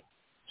everywhere.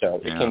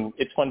 So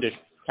it's fun to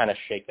kind of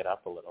shake it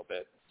up a little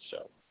bit.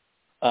 So.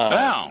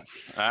 Wow.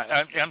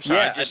 I'm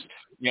sorry.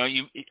 Yeah,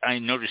 I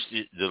noticed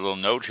the little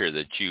note here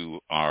that you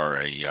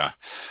are a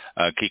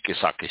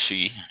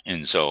kikasakishi,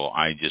 and so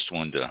I just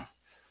wanted to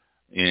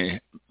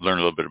learn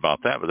a little bit about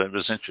that. But that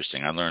was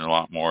interesting. I learned a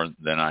lot more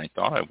than I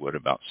thought I would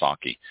about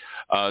sake.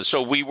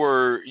 So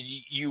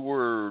you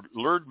were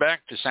lured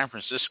back to San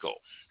Francisco,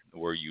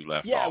 where you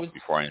left off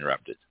before I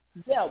interrupted.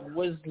 Yeah,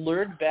 was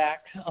lured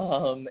back,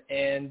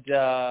 and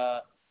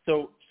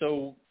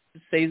so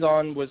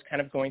Saison was kind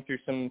of going through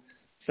some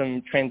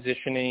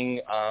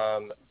transitioning.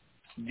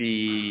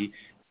 The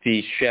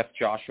chef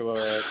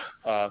Joshua,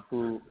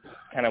 who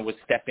kind of was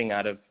stepping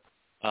out of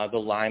the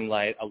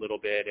limelight a little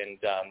bit and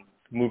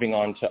moving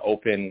on to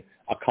open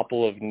a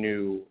couple of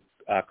new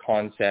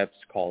concepts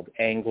called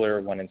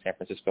Angler, one in San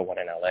Francisco, one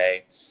in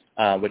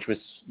LA, which was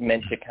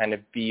meant to kind of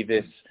be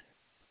this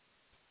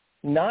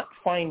not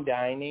fine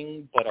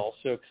dining, but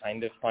also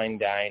kind of fine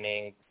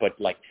dining, but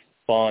like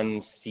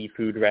fun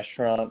seafood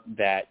restaurant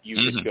that you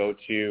could go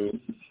to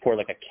for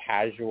like a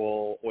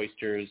casual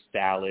oysters,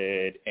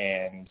 salad,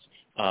 and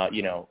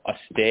a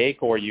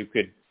steak, or you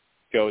could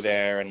go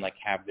there and like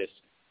have this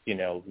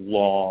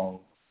long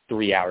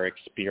 3-hour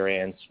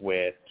experience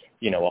with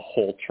a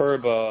whole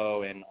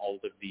turbot and all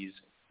of these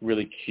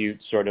really cute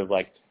sort of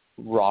like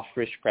raw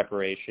fish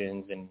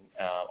preparations and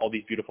all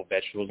these beautiful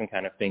vegetables and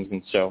kind of things.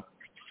 And so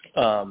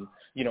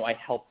I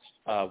helped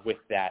with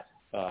that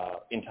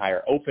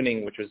entire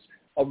opening, which was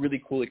a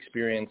really cool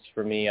experience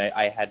for me.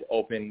 I had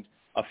opened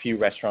a few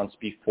restaurants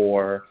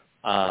before,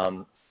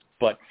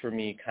 but for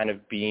me, kind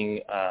of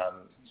being,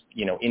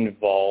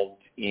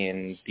 involved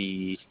in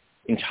the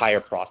entire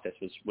process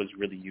was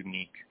really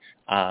unique.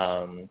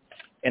 And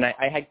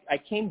I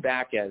came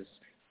back as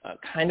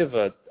kind of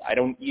it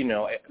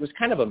was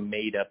kind of a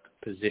made-up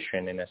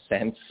position in a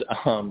sense.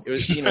 It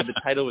was,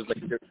 the title was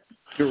like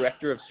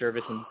Director of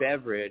Service and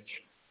Beverage,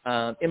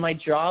 and my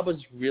job was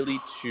really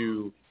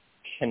to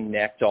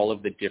connect all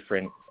of the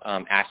different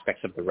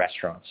aspects of the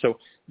restaurant. So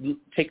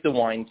take the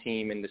wine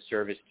team and the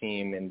service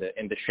team and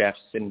the chefs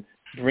and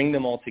bring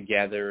them all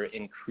together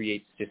and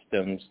create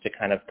systems to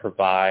kind of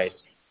provide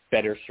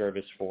better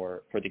service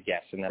for the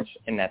guests. And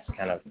that's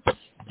kind of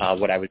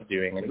what I was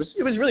doing. And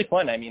it was really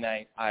fun. I mean,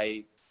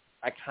 I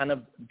kind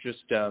of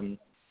just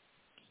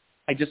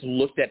I just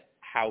looked at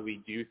how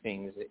we do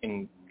things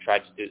and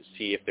tried to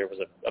see if there was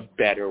a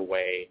better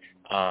way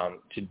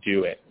to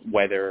do it,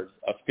 whether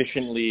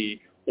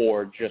efficiently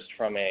or just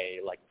from a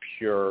like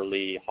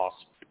purely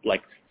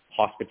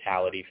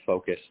hospitality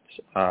focused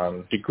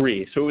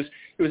degree. So it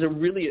was a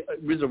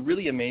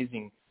really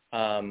amazing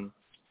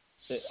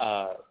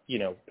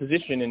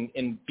position,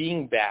 and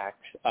being back,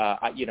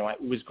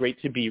 it was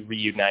great to be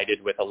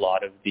reunited with a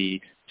lot of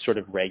the sort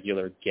of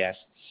regular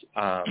guests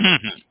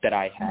that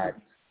I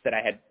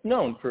had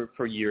known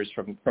for years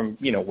from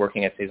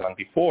working at Saison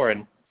before,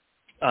 and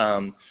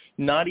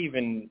not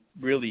even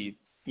really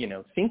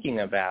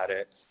thinking about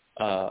it.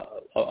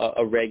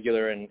 A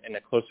regular and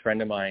a close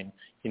friend of mine,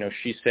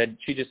 she said,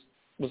 she just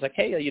was like,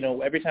 hey,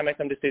 every time I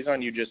come to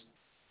Saison, you just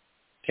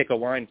pick a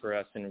wine for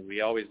us, and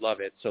we always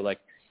love it. So like,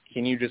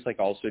 can you just like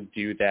also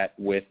do that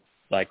with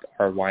like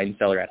our wine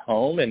cellar at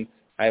home? And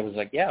I was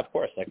like, yeah, of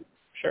course, like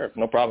sure,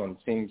 no problem.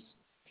 Seems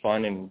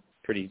fun and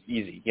pretty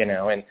easy,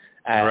 And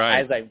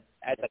as I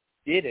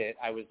did it,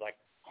 I was like,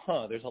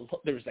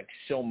 there's like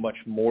so much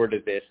more to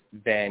this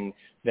than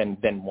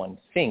one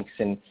thinks,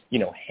 and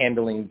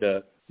handling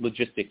the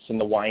logistics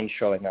and the wine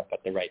showing up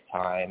at the right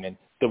time and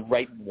the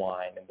right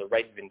wine and the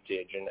right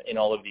vintage and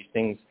all of these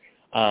things.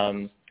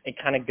 It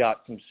kind of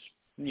got some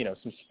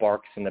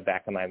sparks in the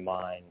back of my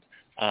mind,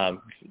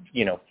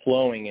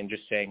 flowing and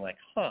just saying like,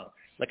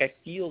 like I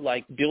feel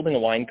like building a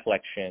wine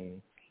collection,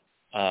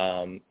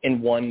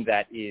 and one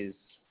that is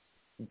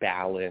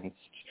balanced,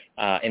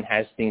 and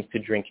has things to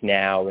drink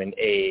now and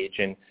age,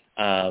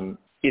 and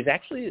is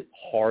actually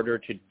harder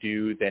to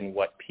do than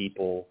what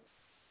people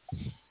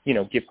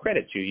give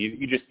credit to.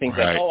 You just think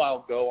that,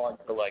 I'll go on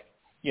to like,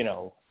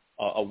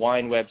 a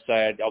wine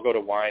website, I'll go to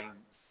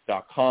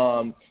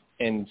wine.com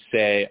and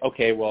say,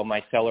 okay, well,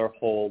 my cellar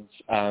holds,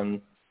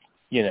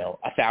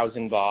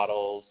 1,000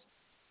 bottles,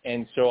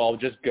 and so I'll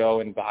just go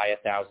and buy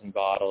 1,000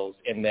 bottles,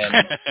 and then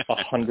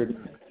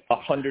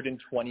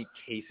 120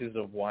 cases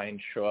of wine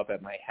show up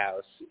at my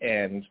house,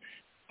 and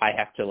I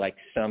have to like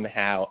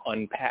somehow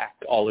unpack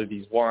all of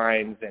these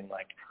wines, and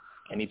like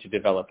I need to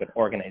develop an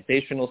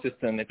organizational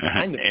system. It's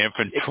kind of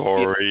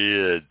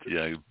inventory.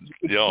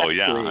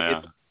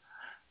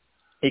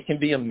 It can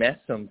be a mess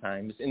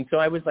sometimes, and so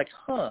I was like,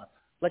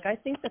 like I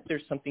think that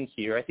there's something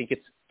here. I think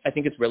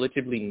it's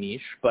relatively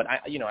niche, but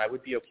I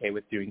would be okay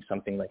with doing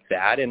something like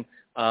that. And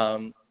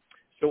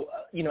so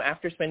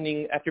after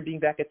being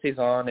back at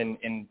Saison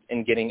and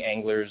getting the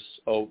Anglers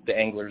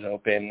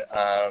Open,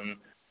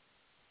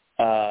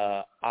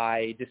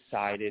 I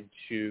decided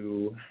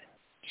to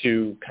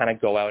kind of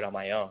go out on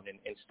my own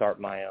and start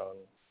my own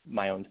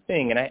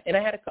thing. And I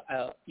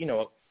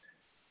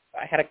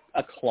had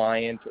a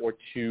client or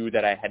two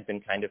that I had been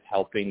kind of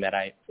helping that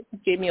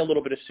gave me a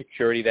little bit of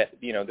security that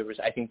there was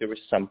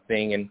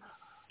something. And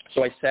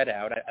so I set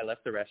out. I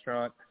left the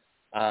restaurant,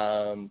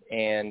 and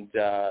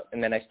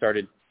then I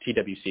started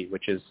TWC,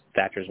 which is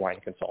Thatcher's Wine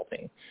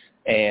Consulting.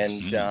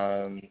 And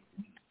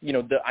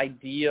the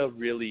idea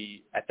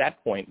really at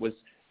that point was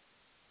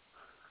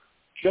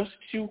just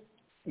to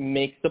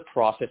make the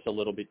process a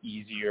little bit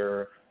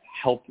easier,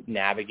 help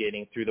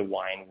navigating through the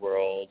wine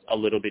world a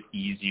little bit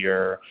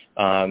easier,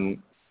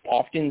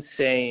 often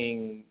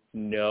saying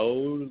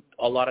no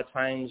a lot of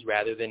times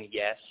rather than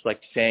yes,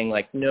 like saying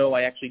like, no,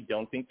 I actually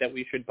don't think that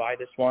we should buy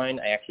this wine.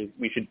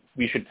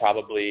 We should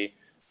probably,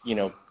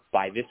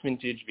 buy this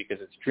vintage because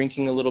it's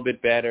drinking a little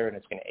bit better and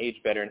it's going to age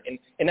better.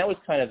 And that was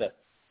kind of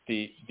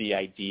the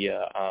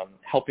idea,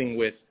 helping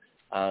with,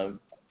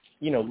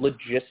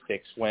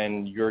 logistics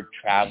when you're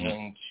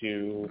traveling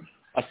to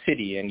a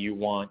city and you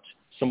want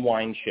some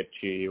wine shipped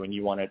to you and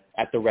you want it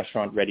at the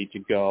restaurant ready to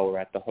go or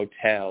at the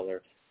hotel,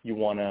 or you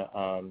want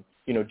to,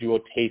 do a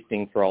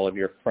tasting for all of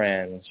your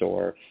friends,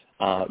 or,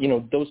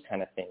 those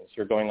kind of things.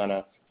 You're going on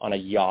a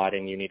yacht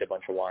and you need a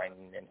bunch of wine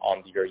and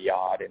on your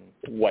yacht and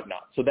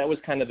whatnot. So that was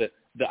kind of the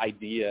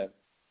idea.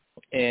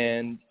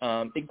 And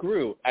it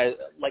grew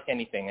like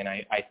anything. And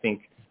I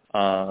think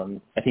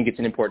it's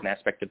an important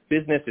aspect of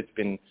business. It's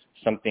been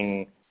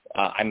something,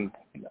 I'm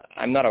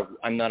not a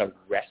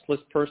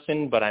restless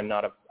person, but I'm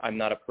not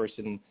a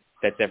person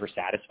that's ever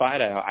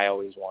satisfied. I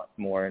always want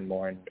more and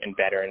more and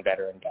better and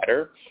better and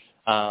better.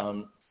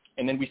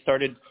 And then we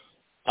started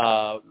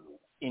so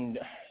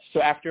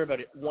after about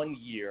 1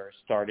 year,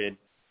 started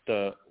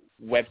the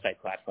website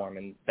platform,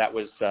 and that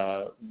was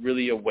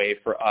really a way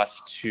for us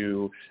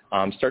to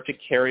start to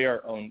carry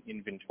our own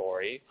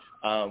inventory,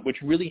 which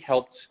really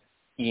helped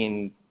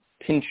in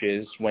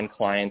pinches when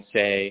clients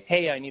say,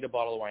 hey, I need a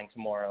bottle of wine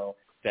tomorrow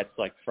that's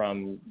like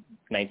from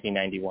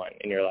 1991.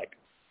 And you're like,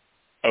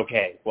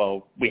 okay,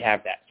 well, we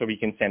have that, so we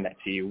can send that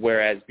to you.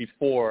 Whereas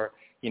before,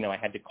 I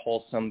had to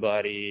call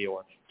somebody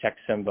or text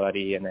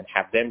somebody and then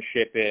have them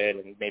ship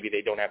it, and maybe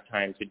they don't have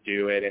time to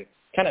do it. And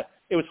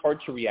it was hard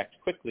to react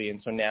quickly.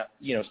 And so now,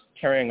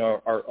 carrying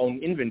our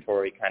own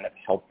inventory kind of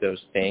helped those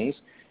things.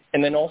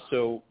 And then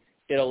also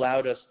it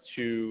allowed us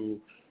to,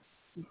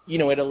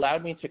 it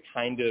allowed me to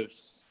kind of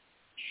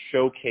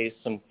showcase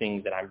some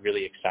things that I'm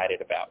really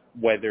excited about,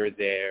 whether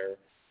they're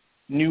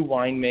new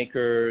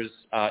winemakers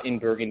in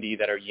Burgundy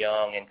that are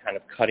young and kind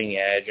of cutting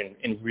edge and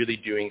really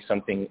doing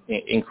something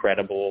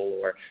incredible,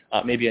 or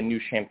maybe a new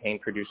champagne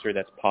producer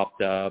that's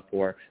popped up,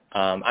 or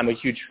I'm a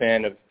huge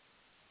fan of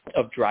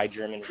dry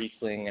German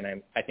Riesling,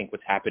 and I think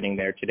what's happening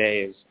there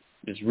today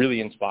is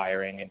really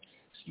inspiring. And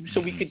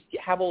so we could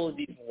have all of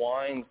these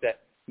wines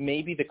that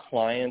maybe the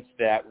clients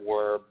that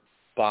were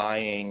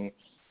buying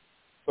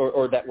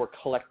or that were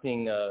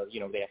collecting,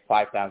 they have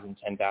 5,000,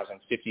 10,000,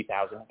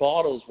 50,000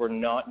 bottles were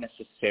not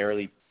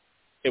necessarily,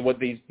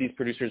 these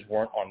producers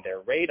weren't on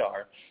their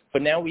radar.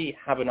 But now we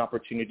have an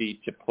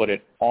opportunity to put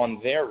it on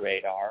their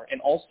radar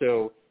and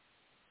also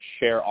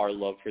share our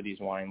love for these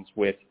wines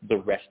with the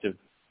rest of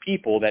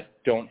people that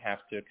don't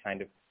have to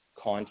kind of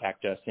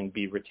contact us and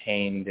be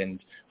retained and,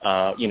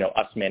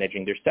 us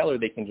managing their cellar.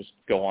 They can just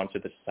go onto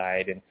the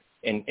site and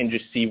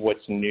just see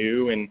what's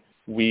new. And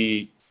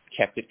we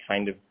kept it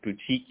kind of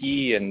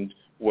boutique-y, and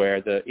where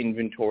the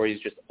inventory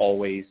is just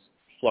always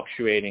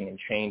fluctuating and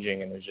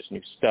changing, and there's just new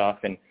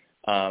stuff. And,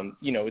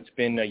 it's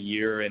been a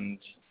year and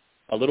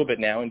a little bit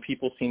now, and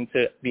people seem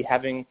to be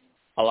having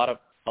a lot of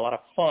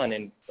fun.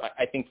 And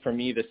I think for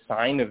me, the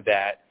sign of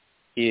that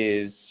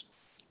is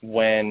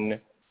when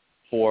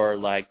for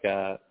like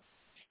 5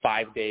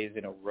 days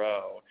in a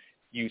row,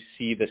 you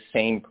see the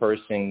same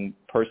person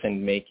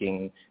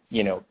making,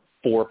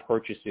 4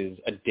 purchases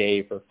a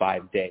day for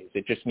 5 days.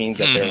 It just means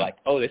that they're like,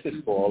 oh, this is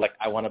cool. Like,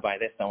 I want to buy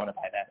this. I want to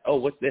buy that. Oh,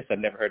 what's this? I've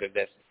never heard of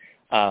this.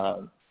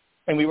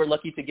 And we were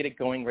lucky to get it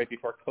going right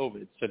before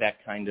COVID. So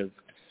that kind of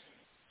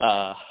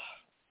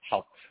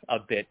helped a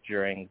bit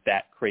during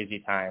that crazy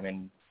time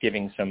and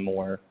giving some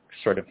more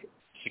sort of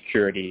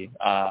security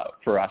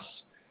for us.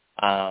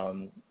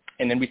 And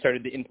then we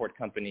started the import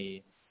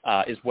company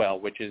as well,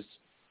 which is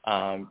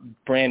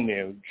brand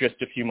new, just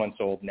a few months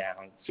old now.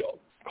 So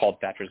called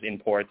Thatcher's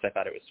Imports. I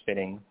thought it was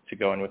fitting to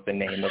go in with the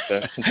name of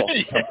the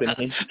consulting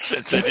company.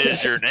 Since it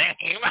is your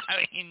name.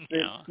 I mean,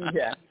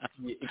 Yeah,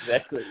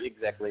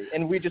 exactly.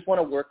 And we just want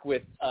to work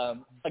with,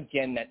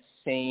 again, that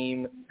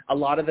same, a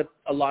lot of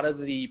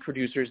the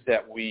producers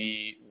that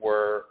we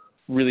were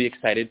really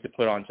excited to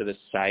put onto the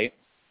site,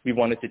 we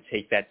wanted to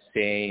take that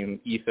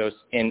same ethos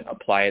and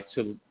apply it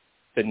to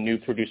the new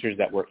producers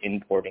that we're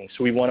importing.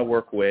 So we want to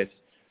work with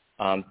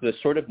the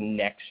sort of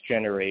next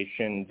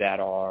generation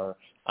that are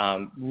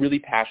really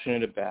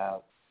passionate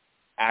about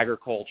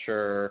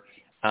agriculture,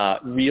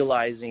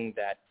 realizing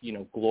that,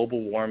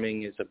 global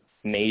warming is a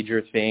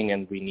major thing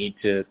and we need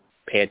to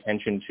pay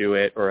attention to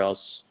it, or else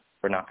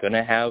we're not going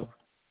to have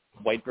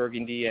white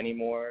Burgundy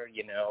anymore,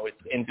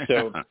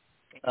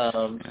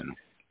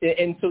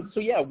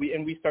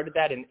 we started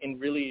that, and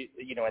really,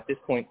 at this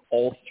point,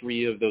 all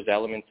three of those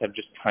elements have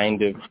just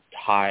kind of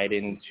tied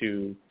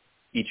into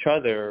each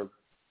other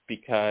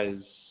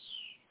because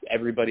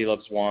everybody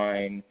loves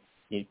wine.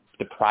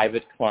 The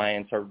private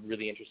clients are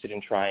really interested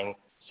in trying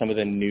some of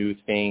the new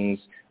things.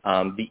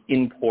 The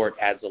import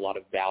adds a lot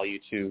of value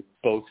to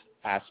both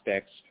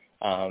aspects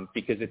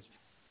because it's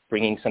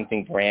bringing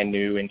something brand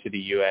new into the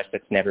U.S.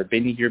 that's never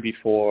been here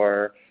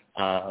before.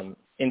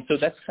 And so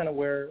that's kind of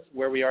where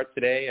we are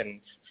today, and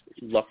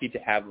lucky to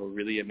have a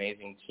really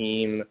amazing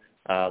team.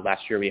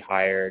 Last year we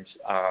hired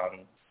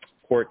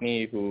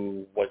Courtney,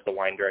 who was the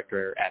wine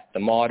director at The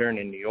Modern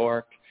in New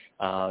York.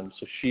 So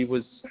she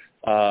was,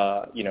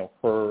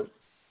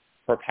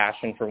 her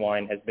passion for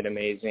wine has been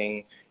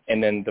amazing.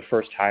 And then the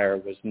first hire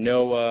was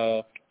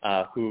Noah,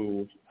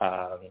 who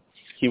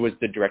he was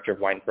the director of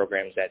wine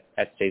programs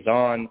at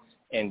Saison,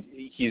 and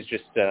he's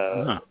just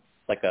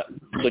like a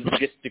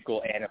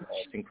logistical animal.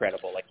 It's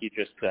incredible. Like he's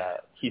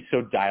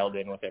so dialed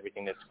in with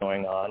everything that's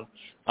going on.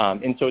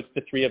 And so it's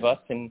the three of us,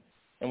 and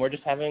we're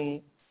just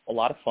having a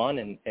lot of fun,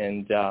 and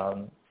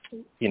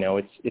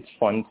it's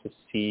fun to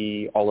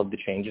see all of the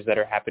changes that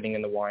are happening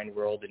in the wine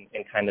world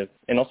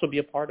and also be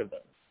a part of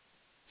them.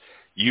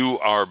 You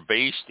are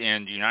based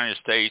in the United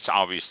States,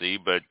 obviously,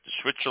 but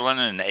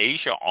Switzerland and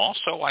Asia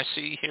also, I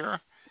see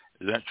here.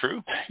 Is that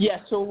true?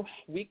 Yeah, so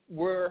we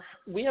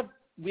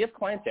have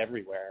clients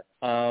everywhere.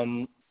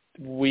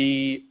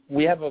 We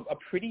have a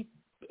pretty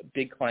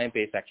big client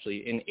base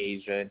actually in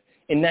Asia,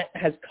 and that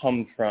has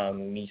come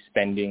from me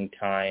spending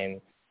time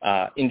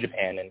in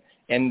Japan.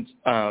 And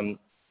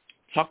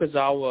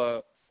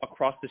Takazawa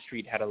across the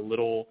street had a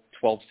little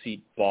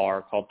 12-seat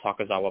bar called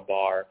Takazawa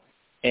Bar,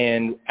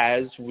 and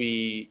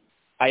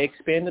I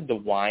expanded the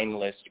wine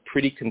list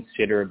pretty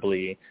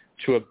considerably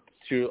to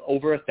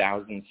over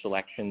 1,000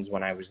 selections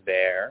when I was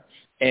there,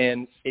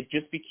 and it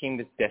just became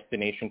this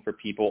destination for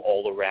people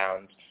all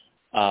around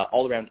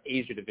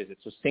Asia to visit.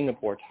 So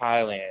Singapore,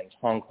 Thailand,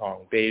 Hong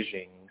Kong,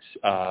 Beijing,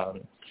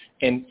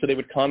 and so they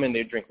would come and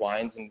they'd drink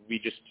wines, and we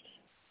just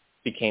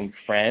became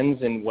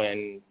friends. And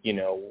when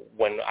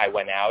I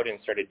went out and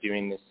started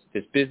doing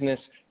this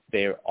business,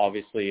 they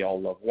obviously all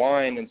love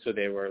wine, and so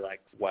they were like,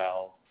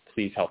 well,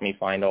 please help me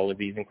find all of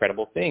these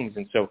incredible things.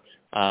 And so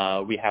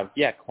we have,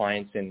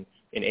 clients in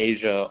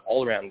Asia,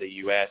 all around the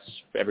U.S.,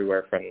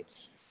 everywhere from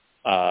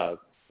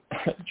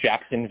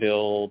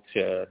Jacksonville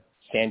to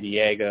San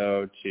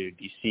Diego to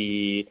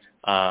D.C.,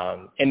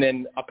 and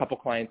then a couple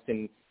clients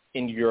in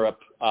Europe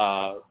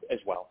as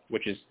well,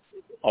 which is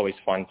always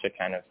fun to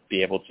kind of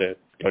be able to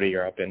go to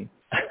Europe and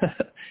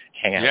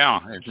hang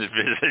out.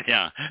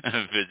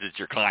 Visit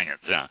your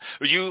clients. Yeah,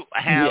 you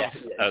have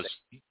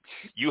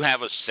you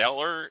have a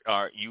cellar,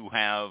 or you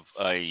have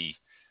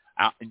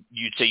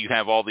you'd say you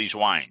have all these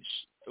wines.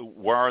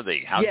 Where are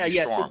they? How do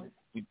you store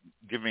them?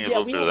 Give me a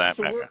little bit of that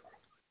background.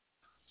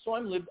 So I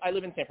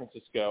live in San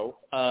Francisco,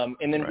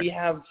 and then we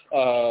have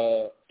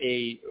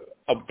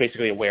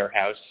basically a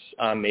warehouse,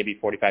 maybe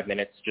 45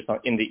 minutes just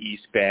in the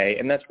East Bay,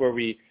 and that's where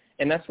we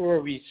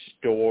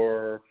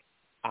store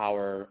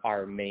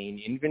our main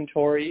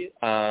inventory.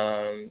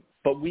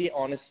 But we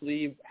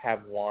honestly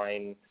have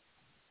wine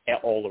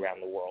all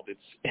around the world.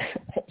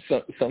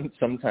 It's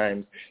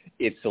sometimes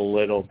it's a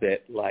little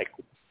bit like,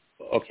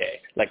 okay,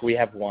 like we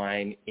have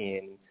wine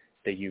in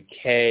the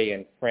UK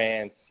and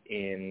France,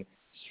 in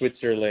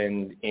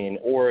Switzerland, in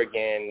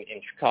Oregon,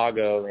 in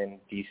Chicago, in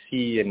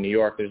DC, in New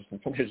York. There's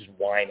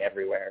wine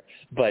everywhere,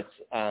 but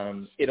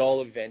it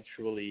all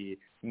eventually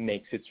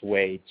makes its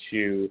way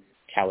to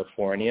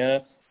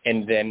California,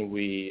 and then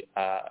we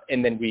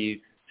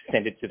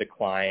send it to the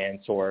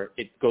clients, or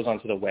it goes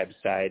onto the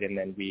website, and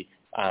then we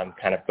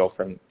kind of go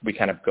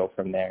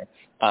from there.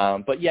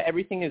 But yeah,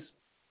 everything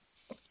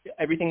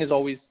is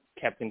always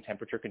kept in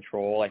temperature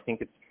control. I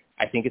think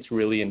it's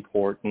really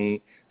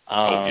important.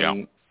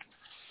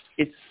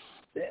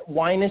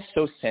 Wine is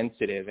so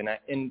sensitive, and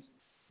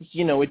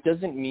it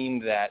doesn't mean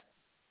that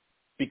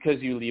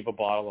because you leave a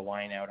bottle of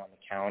wine out on the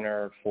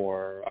counter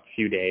for a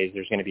few days,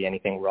 there's going to be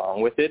anything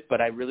wrong with it. But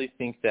I really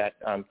think that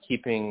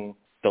keeping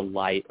the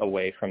light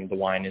away from the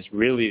wine is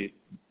really,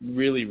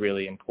 really,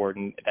 really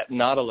important. That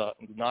not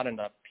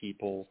enough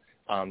people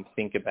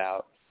think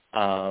about.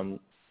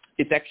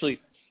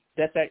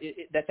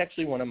 that's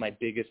actually one of my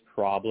biggest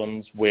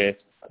problems with.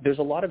 There's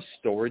a lot of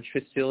storage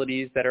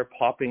facilities that are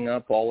popping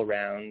up all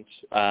around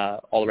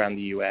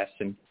the U.S.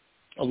 and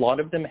a lot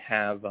of them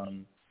have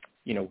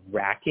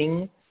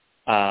racking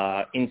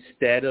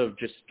instead of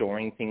just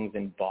storing things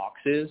in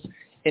boxes.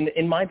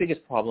 And my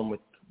biggest problem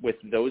with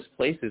those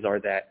places are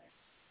that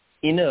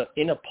in a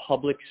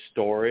public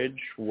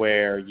storage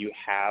where you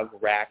have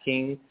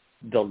racking,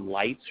 the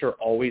lights are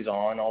always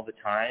on all the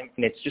time,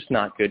 and it's just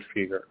not good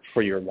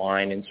for your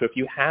wine. And so if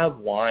you have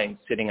wine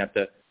sitting at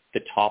the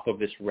top of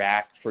this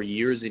rack for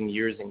years and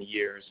years and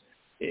years,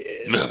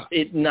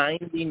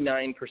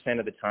 99%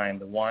 of the time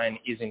the wine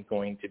isn't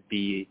going to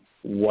be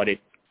what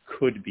it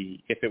could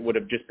be if it would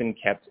have just been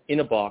kept in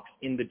a box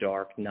in the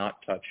dark,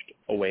 not touched,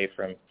 away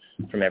from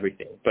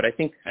everything. But I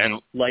think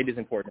light is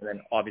important, and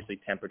then obviously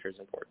temperature is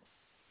important.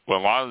 Well,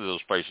 a lot of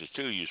those places,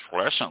 too, use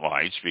fluorescent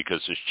lights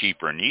because it's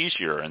cheaper and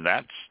easier, and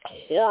that's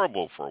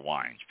horrible for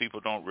wines. People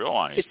don't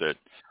realize that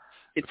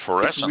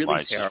fluorescent really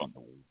lights terrible. is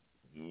one of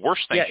the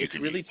worst things you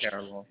can really use.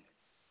 terrible.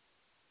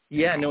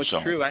 Yeah, no, it's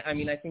true. I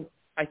mean, I think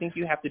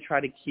you have to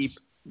try to keep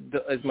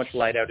as much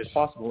light out as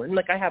possible. And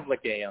I have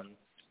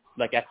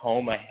at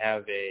home I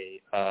have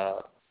a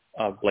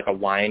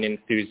wine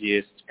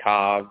enthusiast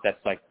cave that's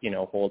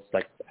holds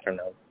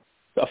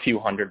a few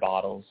hundred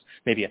bottles,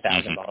 maybe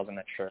 1,000 bottles. I'm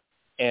not sure.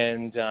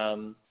 And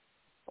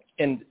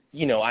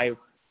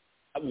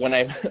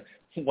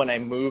when I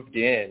moved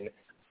in,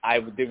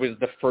 it was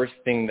the first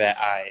thing that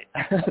I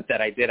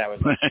did. I was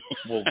like,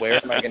 well,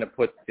 where am I going to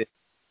put this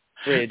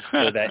fridge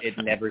so that it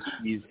never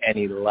sees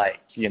any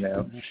light?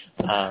 And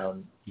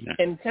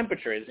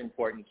temperature is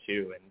important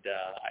too. And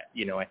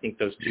I think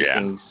those two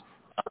things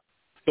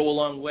go a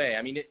long way.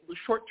 I mean,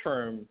 short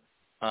term,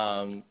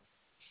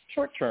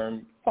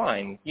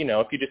 fine.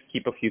 If you just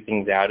keep a few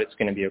things out, it's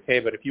going to be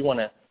okay. But if you want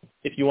to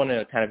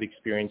kind of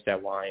experience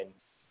that wine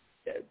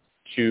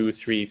 2,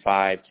 3,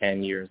 5,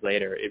 10 years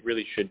later, it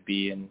really should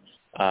be in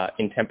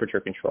temperature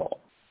control.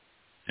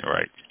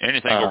 Right.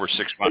 Anything over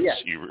 6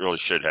 months, you really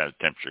should have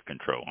temperature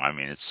control. I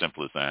mean, it's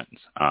simple as that.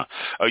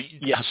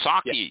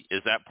 Sake,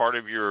 is that part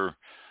of your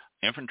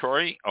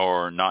inventory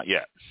or not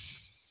yet?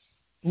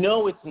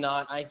 No, it's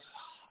not.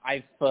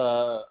 I've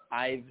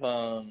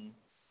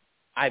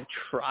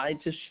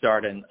tried to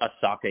start a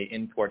sake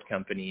import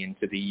company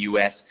into the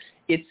U.S.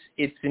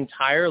 It's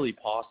entirely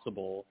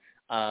possible,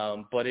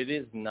 but it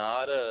is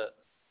not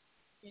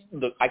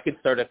Look, I could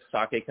start a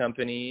sake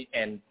company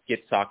and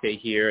get sake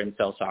here and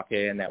sell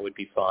sake, and that would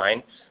be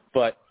fine.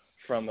 But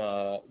from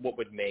what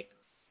would make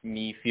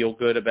me feel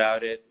good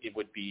about it, it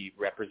would be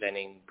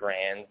representing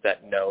brands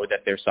that know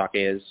that their sake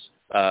is,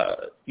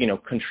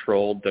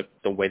 controlled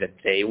the way that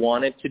they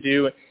want it to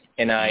do.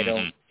 And I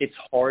don't. It's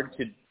hard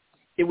to.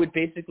 It would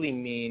basically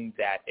mean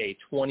that a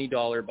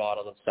 $20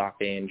 bottle of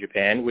sake in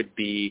Japan would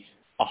be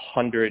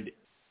 $100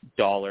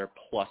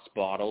 plus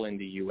bottle in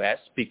the U.S.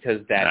 because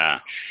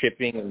that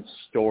shipping and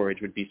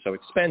storage would be so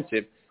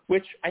expensive,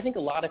 which I think a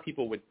lot of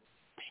people would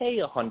pay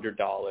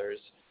 $100,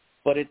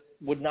 but it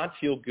would not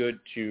feel good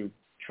to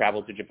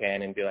travel to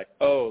Japan and be like,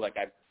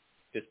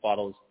 this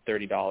bottle is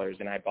 $30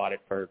 and I bought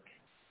it for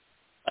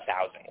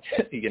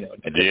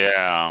 $1,000. That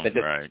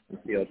doesn't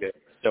feel good.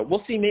 So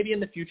we'll see. Maybe in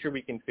the future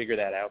we can figure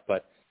that out.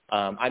 But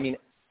I mean,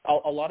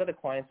 a lot of the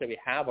clients that we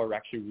have are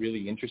actually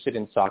really interested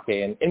in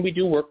sake, and we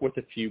do work with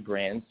a few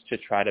brands to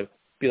try to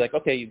be like,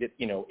 okay, as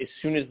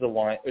soon as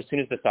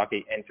the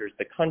sake enters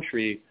the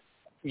country,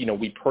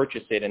 we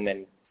purchase it and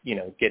then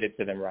get it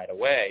to them right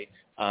away,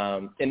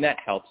 and that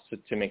helps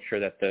to make sure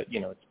that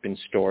it's been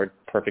stored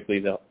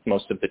perfectly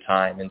most of the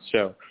time. And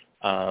so,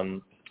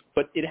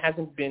 but it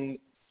hasn't been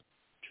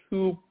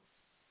too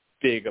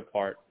big a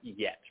part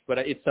yet. But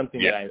it's something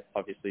that I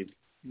obviously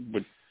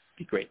would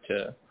be great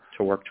to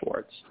work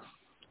towards.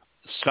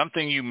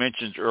 Something you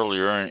mentioned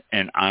earlier,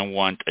 and I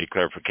want a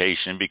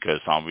clarification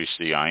because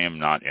obviously I am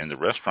not in the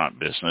restaurant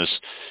business.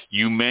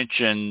 You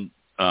mentioned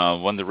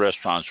one of the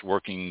restaurants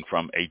working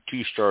from a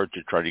 2-star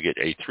to try to get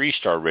a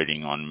 3-star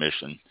rating on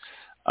Michelin.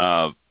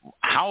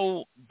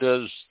 How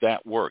does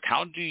that work?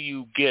 How do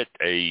you get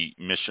a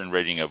Michelin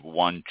rating of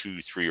 1, 2,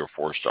 3, or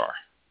 4-star?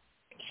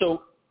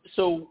 So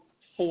the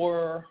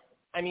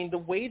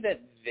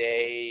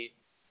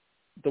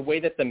way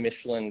that the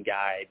Michelin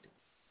guide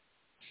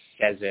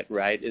says it,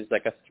 right, is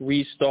like a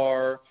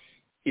 3-star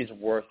is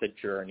worth a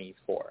journey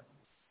for,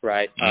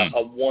 right?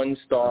 A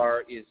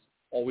 1-star is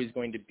always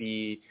going to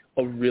be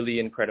a really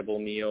incredible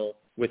meal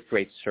with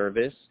great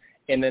service,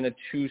 and then a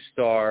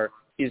 2-star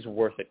is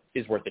worth a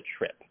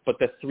trip. But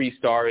the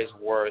 3-star is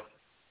worth,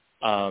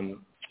 for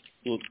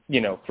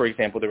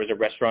example, there was a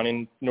restaurant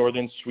in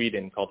northern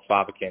Sweden called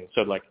Favakin.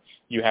 So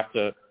you have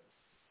to,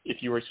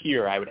 if you were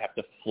here, I would have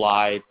to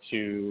fly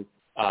to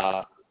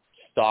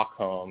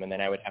Stockholm, and then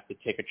I would have to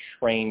take a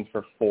train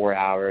for 4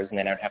 hours, and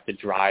then I would have to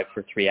drive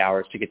for 3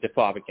 hours to get to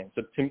Favakin.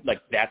 So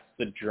that's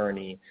the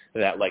journey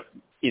that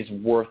is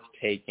worth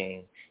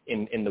taking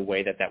in the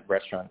way that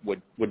restaurant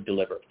would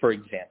deliver, for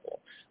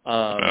example.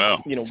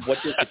 You know,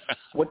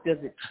 what does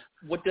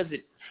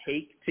it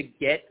take to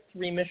get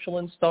 3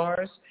 Michelin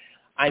stars?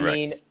 I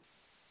mean,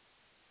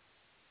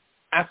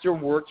 after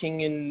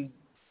working in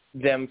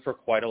them for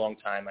quite a long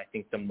time, I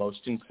think the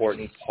most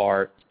important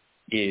part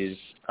is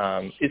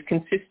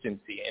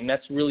consistency, and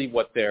that's really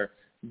what they're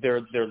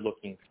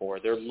looking for.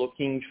 They're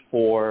looking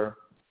for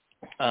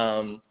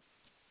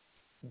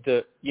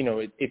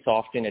it's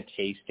often a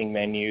tasting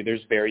menu.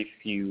 There's very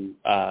few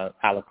a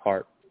la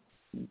carte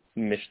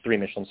 3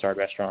 Michelin star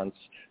restaurants.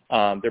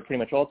 They're pretty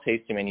much all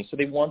tasting menus, so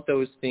they want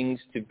those things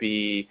to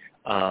be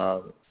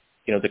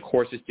the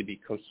courses to be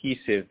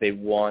cohesive. They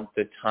want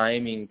the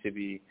timing to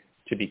be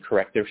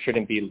correct. There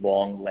shouldn't be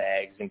long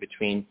lags in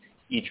between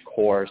each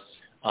course.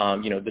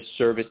 The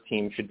service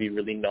team should be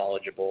really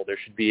knowledgeable. There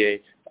should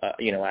be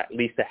at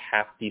least a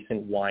half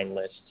decent wine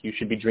list. You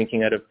should be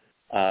drinking out of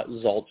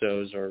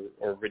Zaltos or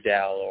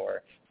Riedel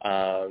or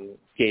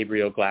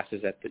Gabriel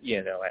glasses at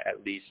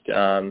least.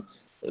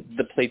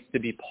 The plates to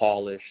be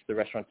polished, the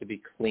restaurant to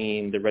be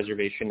clean, the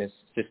reservation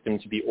system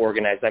to be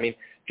organized. I mean,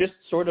 just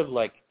sort of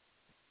like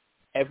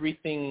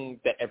everything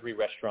that every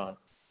restaurant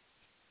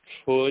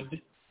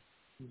could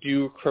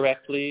do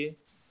correctly,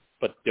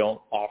 but don't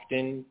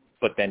often,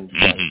 but then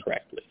done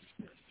correctly.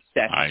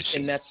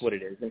 And that's what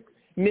it is. And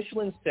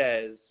Michelin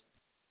says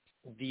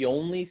the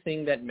only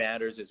thing that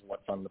matters is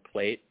what's on the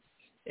plate.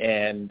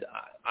 And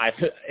I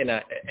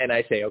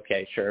say,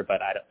 okay, sure, but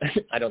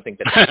I don't think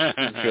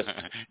that's just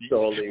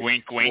solely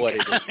wink, wink. what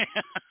it is.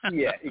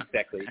 Yeah,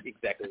 exactly.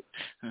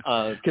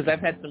 Because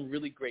I've had some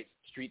really great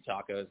street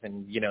tacos,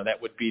 and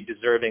that would be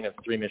deserving of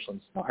 3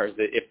 Michelin stars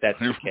if that's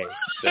the case.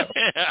 So.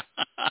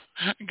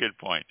 Good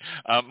point.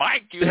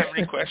 Mike, do you have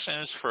any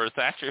questions for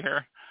Thatcher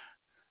here?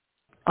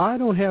 I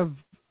don't have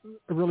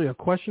really a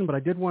question, but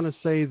I did want to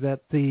say that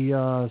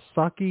the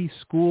Sake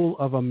School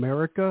of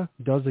America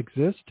does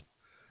exist.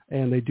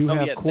 And they do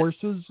have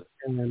courses,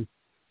 and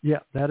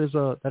that is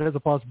a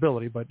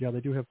possibility. But they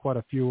do have quite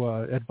a few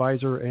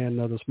advisor and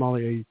the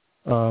sommelier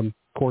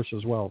course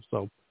as well.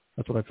 So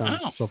that's what I found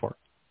so far.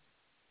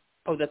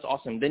 Oh, that's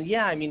awesome. Then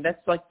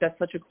that's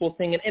such a cool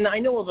thing. And I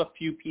know of a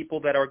few people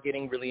that are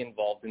getting really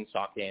involved in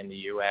sake in the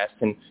U.S.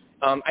 And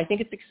I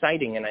think it's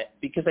exciting,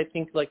 because I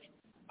think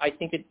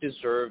it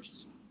deserves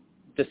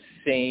the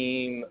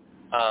same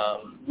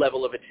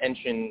level of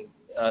attention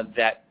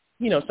that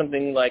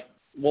something like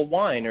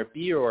wine or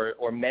beer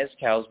or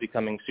mezcal is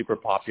becoming super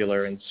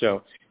popular. And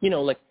so,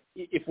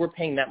 if we're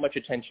paying that much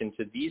attention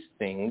to these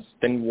things,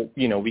 then,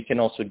 we can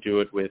also do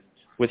it with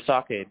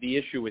sake. The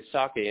issue with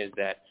sake is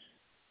that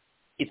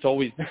it's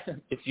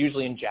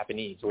usually in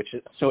Japanese,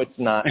 so it's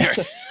not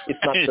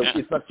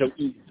so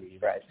easy,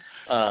 right?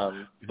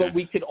 But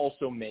we could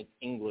also make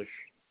English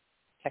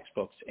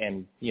textbooks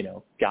and,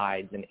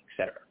 guides and et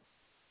cetera.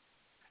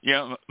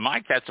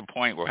 Mike, that's a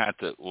point we'll have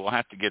to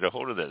get a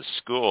hold of that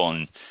school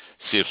and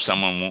see if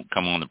someone won't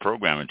come on the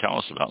program and tell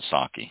us about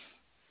sake.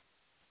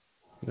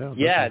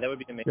 Yeah, that would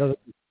be amazing.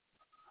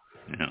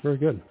 Very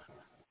good.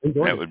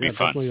 That would be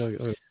fun.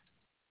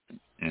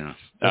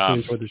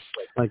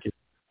 Thank you.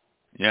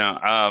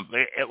 Yeah.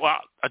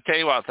 Well, I'll tell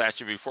you what,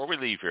 Thatcher, before we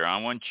leave here, I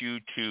want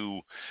you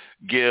to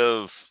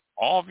give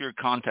all of your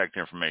contact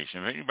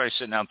information. If anybody's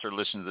sitting out there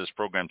listening to this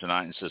program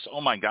tonight and says,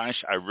 oh my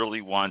gosh, I really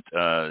want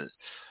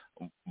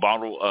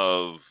bottle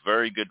of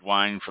very good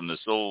wine from this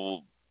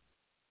little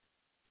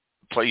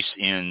place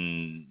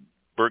in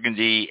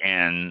Burgundy,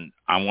 and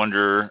I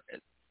wonder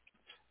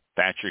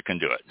Thatcher can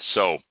do it.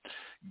 So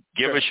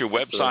give us your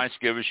websites,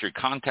 give us your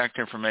contact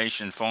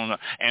information, phone.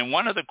 And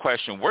one other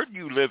question, where do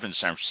you live in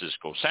San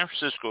Francisco? San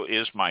Francisco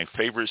is my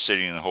favorite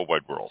city in the whole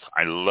wide world.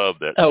 I love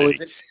that city.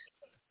 Is it?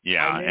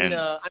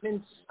 Yeah.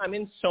 I'm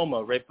in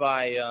Soma, right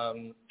by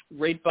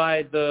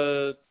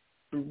the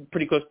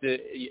pretty close to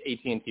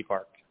AT&T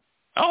Park.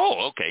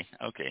 Oh, okay.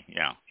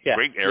 Yeah.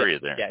 Great area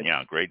there.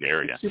 Yeah, great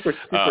area. Super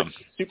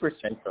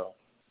central.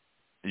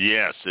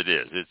 Yes, it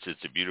is.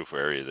 It's a beautiful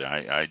area there.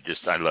 I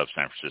love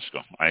San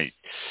Francisco. I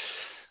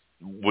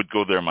would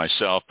go there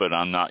myself, but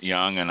I'm not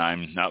young and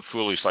I'm not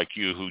foolish like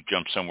you who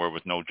jumped somewhere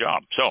with no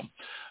job. So,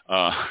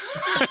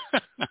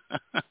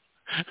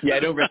 I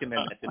don't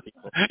recommend that to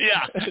people.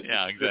 Yeah,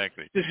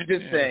 exactly.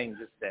 Just saying.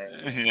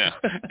 Yeah,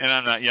 and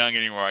I'm not young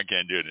anymore. I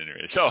can't do it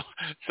anyway. So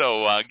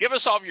give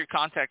us all of your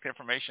contact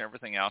information,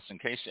 everything else, in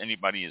case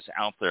anybody is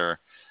out there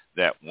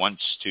that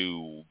wants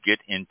to get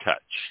in touch.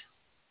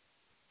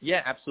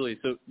 Yeah, absolutely.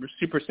 So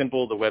super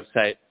simple. The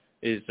website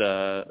is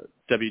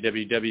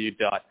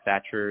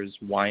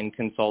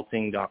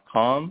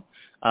www.thatcherswineconsulting.com.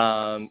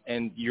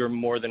 And you're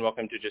more than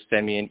welcome to just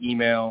send me an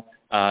email.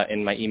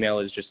 And my email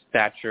is just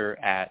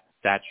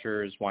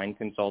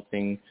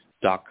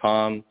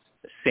thatcherswineconsulting.com.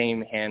 The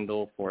same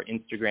handle for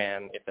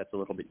Instagram, if that's a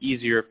little bit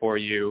easier for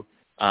you.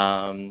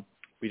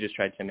 We just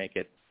tried to make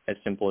it as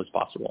simple as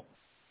possible.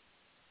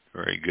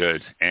 Very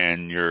good.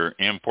 And your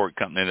import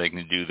company, they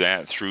can do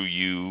that through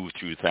you,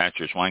 through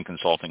Thatcher's Wine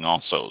Consulting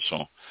also.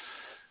 So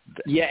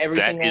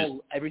everything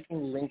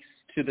links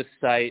to the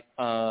site,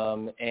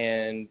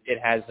 and it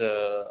has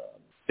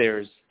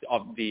there's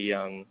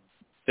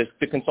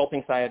the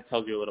consulting side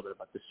tells you a little bit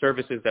about the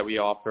services that we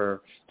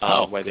offer,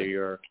 whether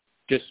you're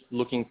just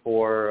looking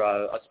for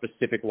a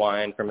specific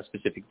wine from a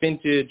specific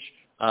vintage,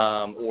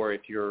 or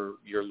if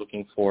you're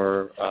looking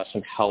for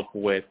some help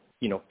with,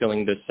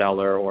 filling the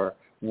cellar or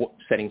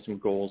setting some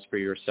goals for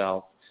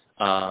yourself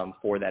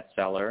for that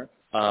cellar.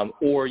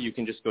 Or you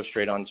can just go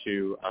straight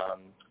onto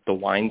the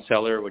wine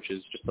cellar, which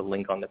is just a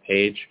link on the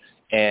page,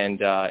 and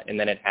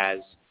then it has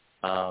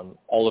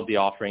all of the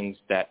offerings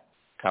that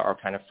are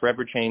kind of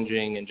forever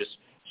changing, and just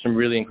some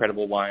really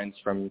incredible wines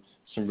from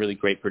some really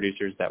great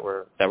producers that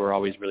we're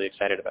always really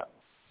excited about.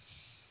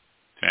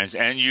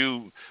 And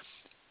you,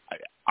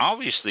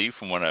 obviously,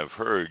 from what I've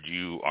heard,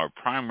 you are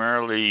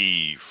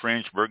primarily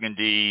French,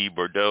 Burgundy,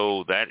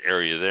 Bordeaux, that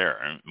area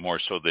there, more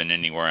so than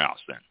anywhere else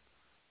then.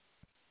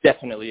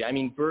 Definitely. I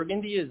mean,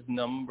 Burgundy is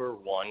number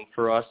one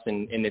for us,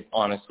 and it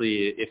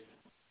honestly,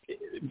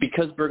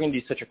 because Burgundy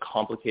is such a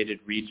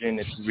complicated region,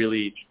 it's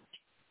really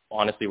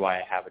honestly why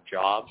I have a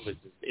job.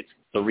 It's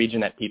the region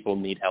that people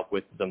need help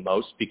with the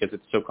most because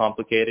it's so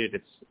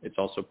complicated. It's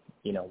also,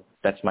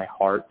 that's my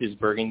heart is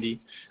Burgundy.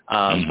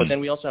 But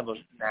then we also have a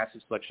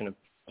massive selection of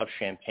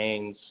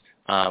champagnes.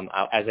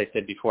 As I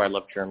said before, I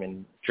love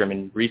German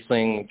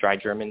Riesling. Dry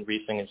German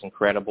Riesling is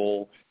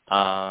incredible.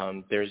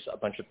 There's a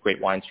bunch of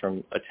great wines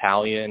from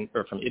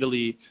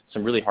Italy,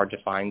 some really hard to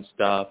find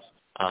stuff.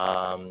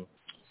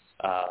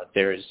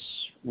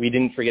 We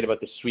didn't forget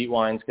about the sweet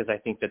wines because I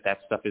think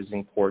that stuff is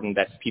important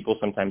that people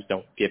sometimes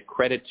don't give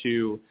credit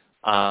to.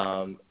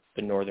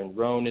 The Northern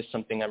Rhone is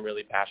something I'm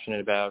really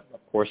passionate about. Of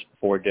course,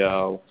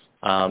 Bordeaux.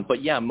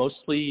 But yeah,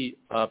 mostly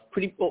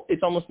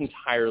it's almost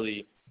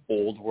entirely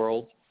old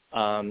world.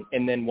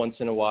 And then once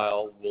in a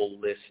while we'll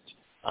list,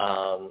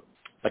 I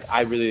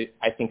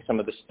think some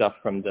of the stuff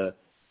from the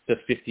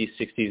 50s,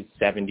 60s,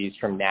 70s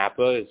from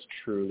Napa is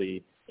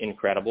truly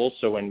incredible.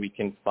 So when we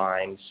can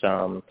find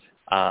some,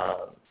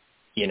 70s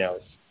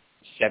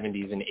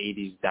and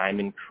 80s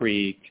Diamond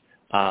Creek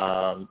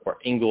or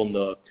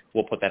Inglenook,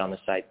 we'll put that on the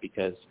site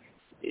because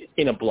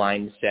in a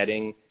blind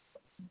setting,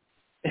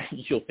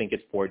 you'll think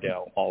it's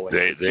Bordeaux always.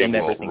 They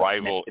will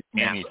rival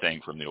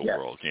anything from the old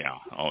world. Yeah.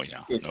 Oh,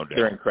 yeah. No doubt.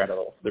 They're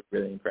incredible. They're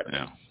really incredible.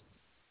 Yeah.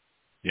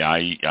 Yeah,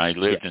 I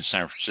lived in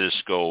San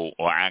Francisco,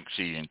 or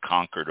actually in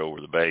Concord over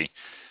the bay,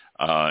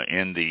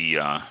 in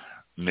the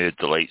mid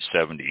to late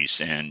 70s,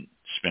 and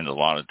spent a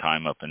lot of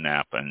time up in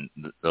Napa, and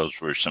those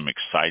were some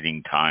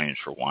exciting times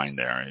for wine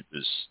there. It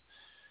was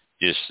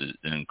just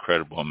an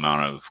incredible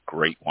amount of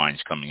great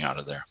wines coming out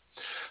of there.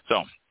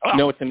 So,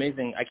 no, it's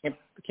amazing. I can't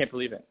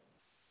believe it.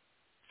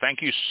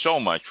 Thank you so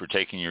much for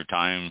taking your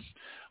time.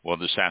 Well,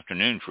 this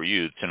afternoon for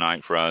you,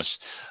 tonight for us.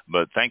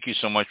 But thank you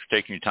so much for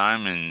taking your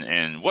time,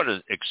 and what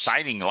an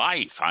exciting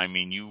life. I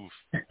mean, you've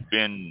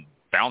been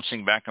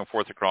bouncing back and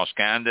forth across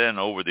Canada and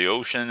over the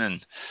ocean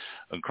and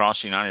across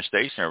the United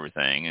States and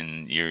everything,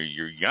 and you're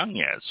young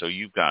yet, so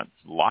you've got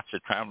lots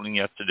of traveling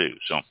yet to do.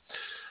 So,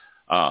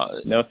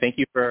 no, thank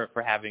you for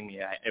having me.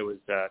 It was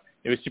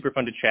super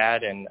fun to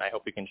chat, and I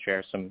hope we can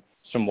share some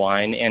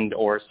wine and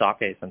or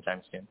sake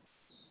sometime soon.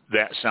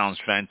 That sounds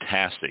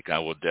fantastic. I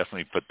will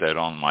definitely put that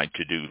on my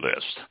to-do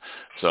list.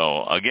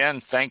 So,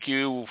 again, thank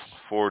you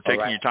for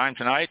taking your time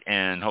tonight,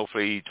 and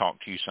hopefully talk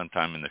to you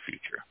sometime in the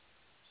future.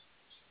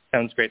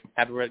 Sounds great.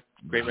 Have a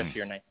great rest of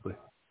your night.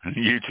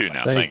 You too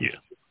now. Thank you.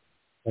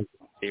 Thank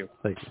you.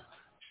 Thank you.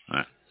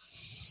 All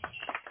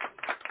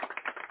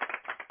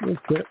right.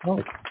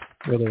 Oh,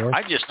 there they are.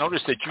 I just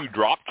noticed that you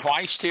dropped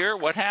twice here.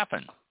 What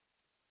happened?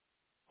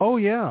 Oh,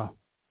 yeah.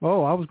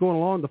 Oh, I was going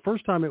along. The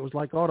first time it was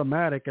like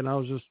automatic, and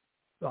I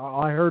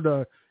heard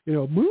a,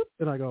 boop,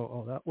 and I go,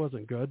 oh, that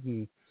wasn't good.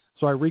 And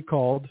so I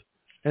recalled,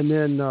 and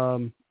then,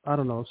 I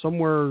don't know,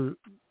 somewhere,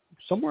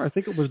 I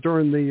think it was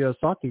during the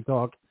sake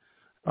talk,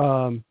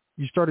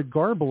 you started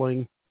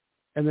garbling,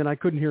 and then I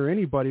couldn't hear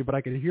anybody, but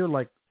I could hear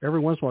like every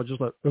once in a while, just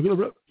like, and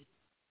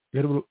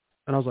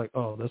I was like,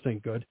 oh, this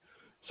ain't good.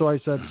 So I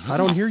said, I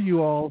don't hear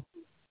you all,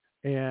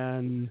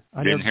 and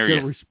I didn't never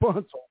get a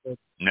response.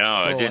 No,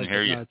 I didn't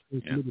hear you.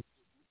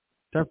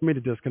 Time for me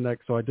to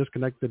disconnect, so I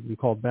disconnected and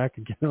called back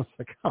again. I was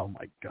like, "Oh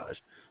my gosh!"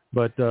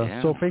 But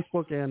so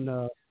Facebook and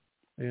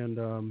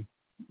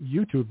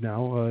YouTube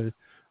now,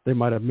 they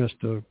might have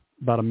missed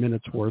about a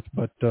minute's worth,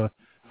 but got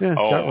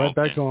right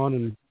back on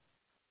and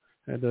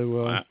had to.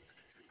 Well,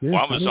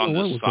 I was on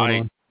the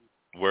site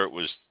where it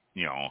was,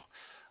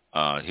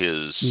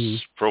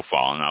 his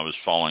profile, and I was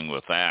following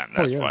with that, and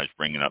that's why I was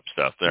bringing up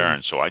stuff there,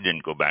 and so I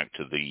didn't go back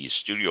to the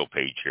studio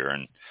page here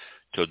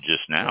until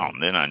just now,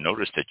 and then I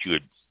noticed that you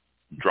had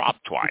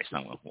dropped twice.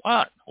 And I went,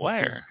 what?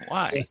 Where?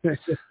 Why?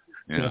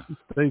 Yeah.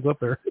 Stays up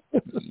there.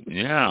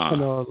 Yeah. I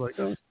know. I was like,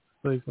 oh,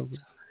 stays up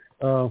there.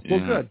 Well,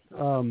 good.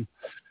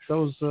 That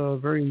was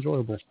very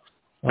enjoyable.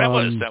 That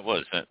was.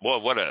 Well,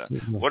 what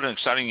an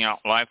exciting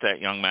life that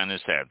young man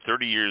has had.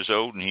 30 years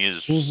old, and he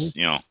has,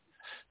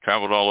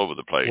 traveled all over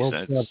the place. Well,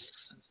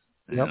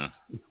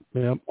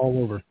 Yep,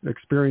 all over.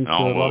 Experienced a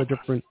lot of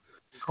different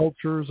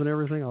cultures and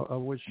everything. I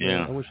wish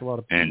a lot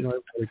of people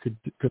everybody could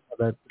have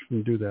that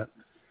and do that.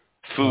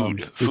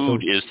 Food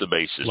is the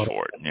basis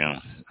for it.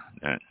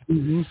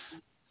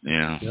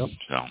 Yeah. Yep.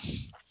 So.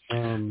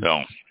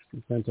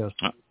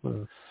 Fantastic.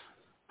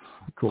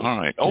 Cool. All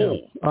right. Oh,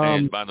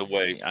 and by the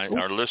way,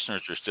 our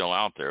listeners are still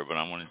out there, but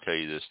I want to tell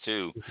you this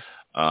too.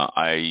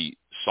 I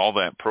saw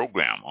that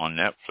program on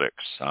Netflix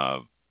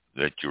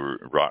that you were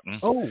Rotten.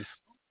 Oh.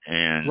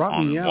 And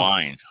Rotten, on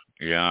wine.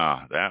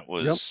 Yeah, that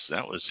was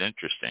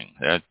interesting.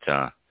 That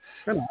kind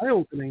of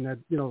eye-opening that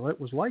that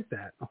was like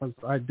that.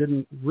 I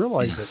didn't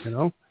realize it.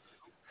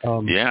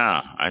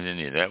 Yeah, I didn't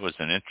either. That was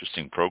an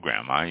interesting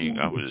program. I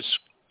was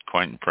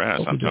quite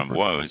impressed. I'm talking,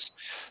 whoa,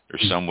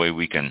 there's some way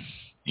we can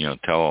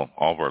tell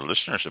all of our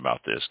listeners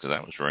about this, because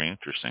that was very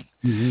interesting.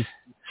 Mm-hmm.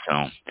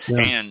 So,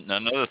 and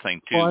another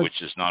thing too,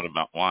 which is not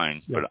about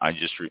wine, but I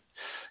just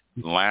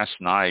last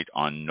night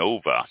on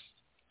Nova,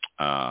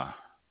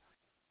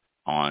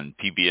 on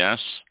PBS,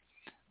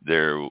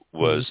 there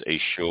was a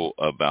show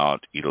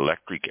about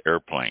electric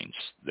airplanes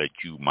that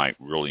you might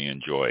really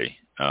enjoy,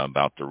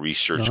 about the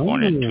research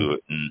going into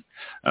it, and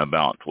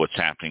about what's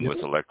happening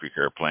with electric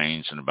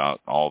airplanes, and about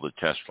all the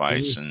test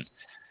flights and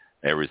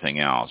everything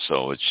else.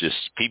 So it's just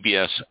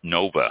PBS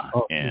Nova.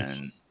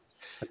 And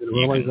I didn't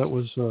realize that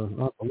was,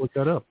 I'll look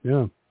that up.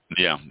 Yeah,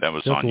 that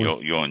was definitely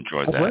on. You'll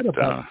enjoy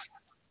that.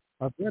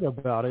 I've read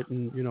about it,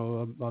 and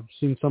I've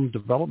seen some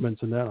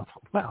developments in that.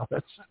 Wow,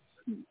 that's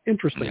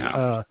interesting.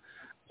 Yeah.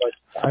 But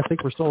I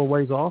think we're still a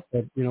ways off.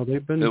 But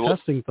they've been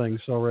testing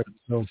things already.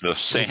 So they're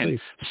saying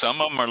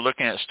some of them are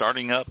looking at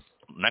starting up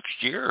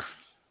next year.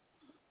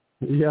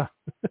 Yeah.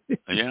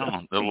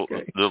 Yeah,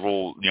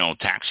 little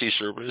taxi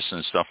service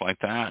and stuff like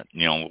that.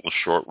 Little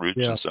short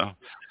routes and stuff.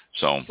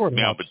 So but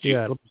it'll be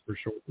for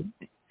sure.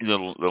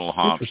 Little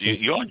hops.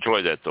 You'll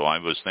enjoy that, though. I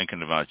was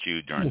thinking about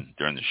you during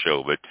the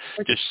show, but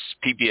just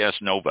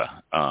PBS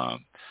Nova.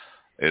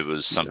 It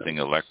was something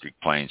electric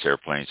planes,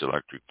 airplanes,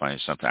 electric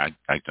planes, something.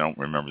 I don't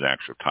remember the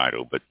actual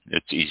title, but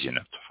it's easy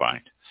enough to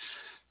find.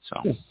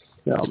 So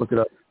yeah, I'll look it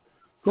up.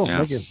 Cool. Yeah.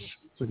 Thank you.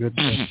 It's a good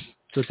thing.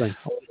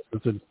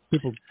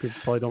 People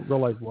probably don't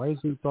realize, why is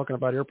he talking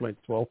about airplanes?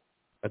 Well,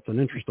 that's an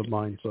interest of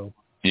mine. So.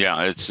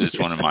 Yeah, it's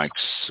one of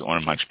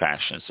Mike's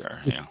passions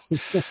there. Yeah.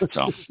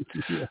 So,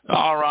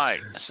 all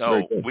right.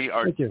 So we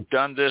are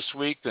done this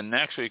week. The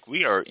next week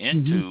we are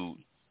into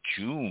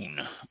June.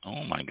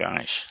 Oh my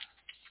gosh.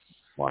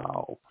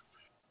 Wow.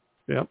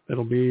 Yep,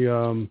 it'll be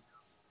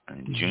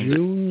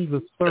June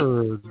the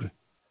 3rd.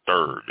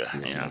 3rd.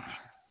 Yeah.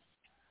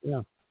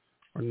 Yeah.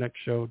 Our next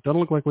show. Doesn't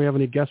look like we have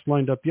any guests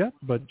lined up yet,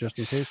 but just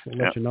in case, we'll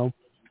let you know.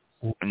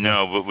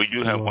 No, but we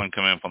do have one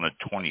coming up on the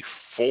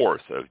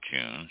 24th of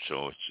June,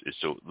 so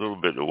it's a little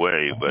bit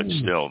away, but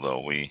still, though,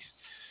 we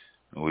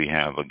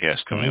have a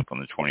guest coming up on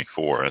the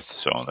 24th,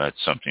 so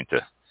that's something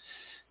to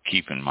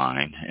keep in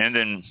mind. And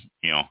then,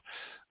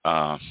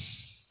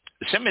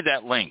 send me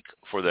that link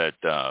for that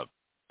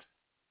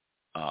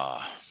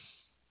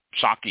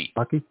sake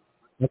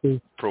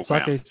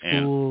program. Sake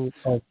school.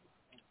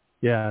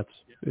 Yeah,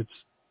 it's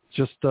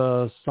just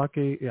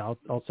sake. Yeah,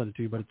 I'll send it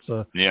to you, but it's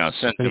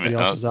send it to me.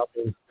 Else is out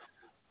there.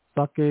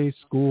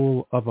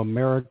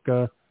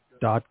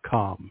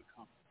 SakeSchoolOfAmerica.com.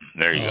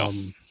 There you go.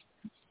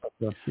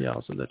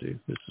 I'll send that to you.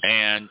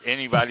 And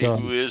anybody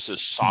who is a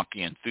sake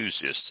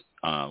enthusiast,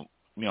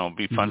 it'd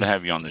be fun to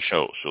have you on the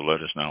show. So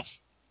let us know.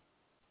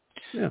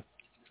 Yeah.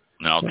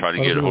 And I'll try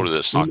to get a hold of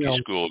the Sake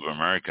School of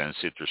America and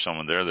see if there's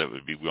someone there that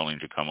would be willing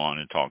to come on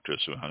and talk to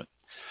us about it.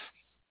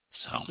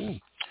 So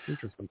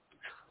interesting.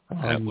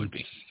 That would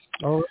be.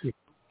 All right.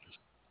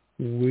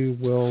 We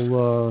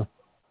will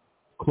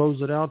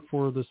close it out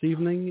for this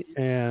evening,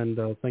 and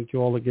thank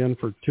you all again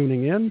for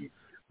tuning in.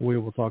 We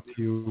will talk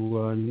to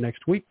you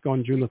next week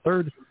on June the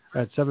 3rd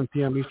at 7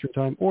 p.m. Eastern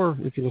Time, or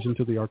if you listen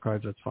to the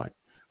archives, that's fine.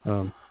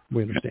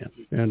 We understand.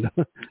 And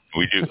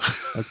we do.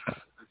 That's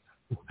fine.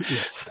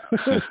 Yes.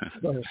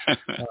 So,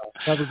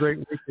 have a great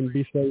week and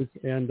be safe.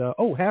 And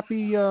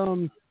happy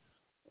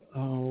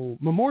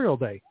Memorial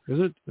Day. Is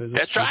it?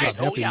 That's right.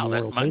 Memorial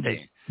that's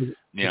Monday. Day.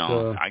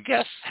 I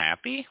guess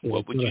happy.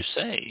 What would you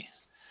say?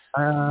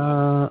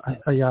 I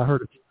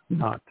heard it's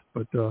not,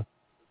 but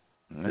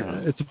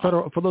it's a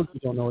federal. For those who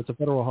don't know, it's a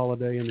federal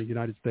holiday in the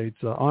United States,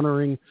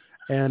 honoring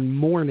and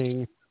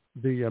mourning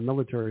the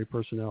military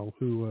personnel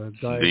who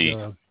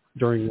died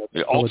during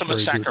the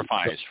ultimate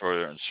sacrifice for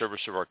the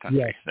service of our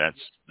country. Yes.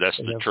 That's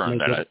the term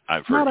that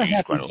I've heard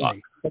used quite a lot.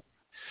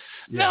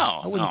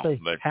 I wouldn't say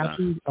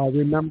happy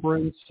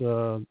remembrance,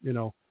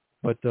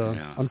 but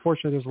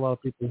unfortunately, there's a lot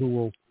of people who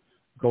will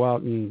go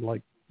out and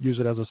use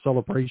it as a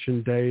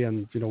celebration day,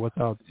 and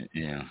without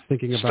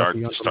thinking about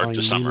the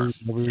underlying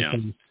meaning of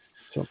everything.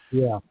 So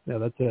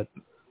that's it.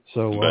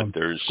 So, but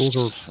there's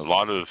a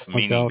lot of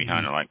meaning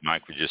behind it, like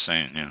Mike was just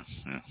saying.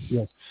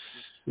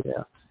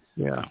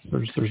 Yeah.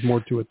 There's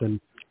more to it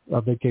than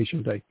a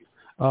vacation day.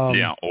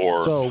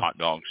 Or hot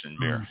dogs and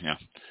beer. Yeah.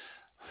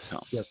 So.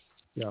 Yes.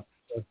 Yeah.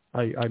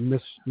 I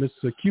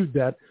miscued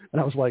that,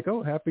 and I was like,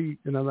 oh, happy.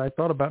 And then I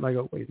thought about it, and I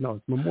go, wait, no,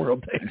 it's Memorial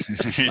Day.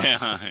 yeah,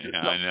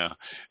 I know.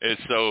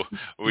 It's so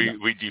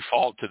we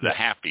default to the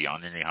happy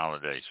on any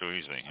holiday so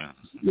easily.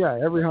 Yeah,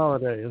 every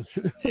holiday is.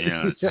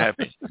 It's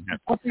happy.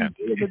 Happy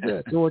Day of the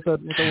Dead. You know what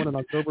that one in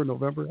October,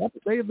 November? Happy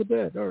Day of the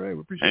Dead. All right,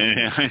 we appreciate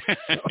it.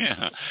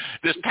 Yeah.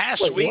 This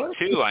past week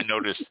too, I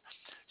noticed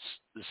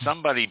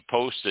somebody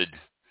posted.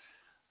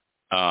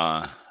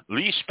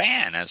 Lee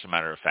Spann, as a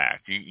matter of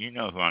fact, you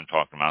know who I'm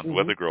talking about, the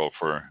weather girl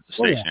for the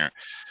station here.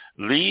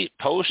 Lee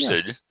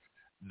posted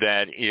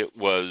that it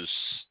was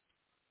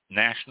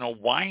National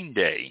Wine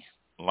Day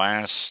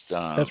last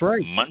That's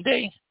right.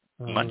 Monday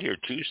or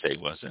Tuesday,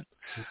 was it?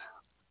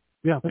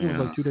 Yeah, I think it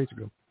was like 2 days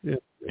ago. Yeah.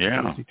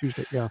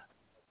 Tuesday. Yeah.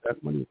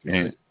 That Monday.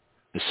 Tuesday.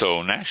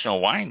 So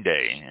National Wine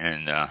Day,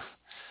 and I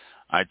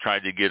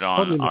tried to get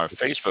on our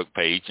Facebook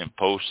page and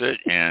post it,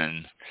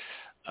 and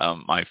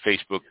my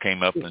Facebook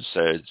came up and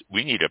said,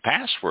 we need a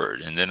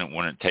password, and then it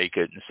wouldn't take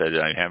it and said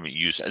I haven't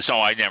used it. So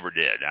I never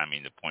did. I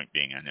mean, the point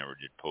being I never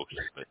did post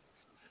it. But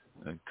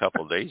a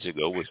couple of days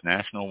ago was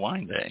National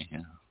Wine Day.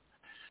 Yeah.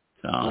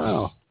 So,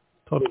 wow.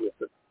 Totally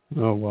with it.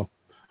 Oh, well.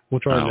 We'll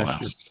try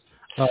next year.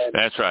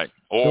 That's right.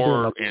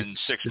 Or in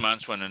 6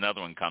 months when another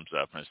one comes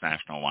up and it's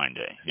National Wine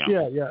Day. You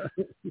know?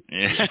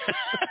 Yeah.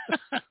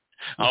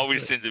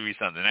 Always seems to be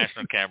something.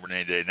 National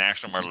Cabernet Day,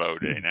 National Merlot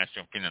Day,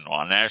 National Pinot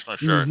Noir, National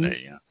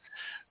Chardonnay,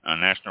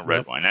 National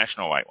Red Wine,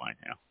 National White Wine.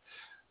 Yeah.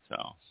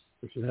 So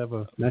we should have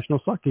a National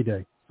Sake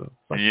Day. So,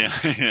 yeah,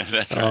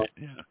 that's right.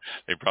 Yeah,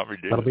 they probably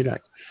do. That'll be nice.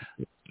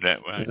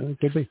 That way. It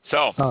could be.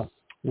 So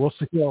we'll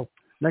see you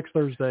next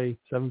Thursday,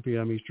 7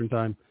 p.m. Eastern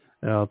Time.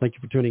 Thank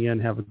you for tuning in.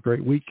 Have a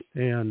great week,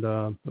 and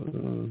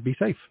be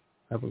safe.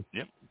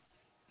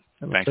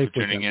 Thanks for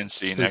tuning in.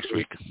 See you next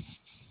week.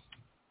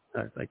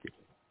 All right, thank you.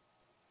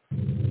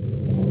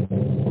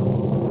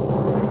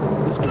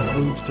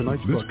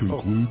 This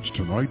concludes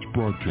tonight's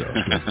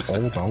broadcast of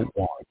All About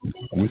Wine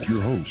with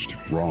your host,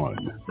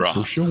 Ron.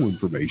 For show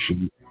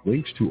information,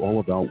 links to All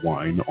About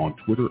Wine on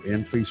Twitter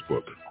and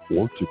Facebook,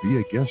 or to be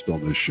a guest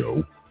on this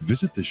show,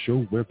 visit the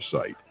show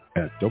website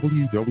at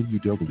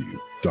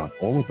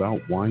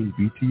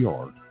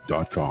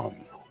www.allaboutwinebtr.com.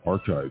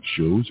 Archived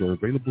shows are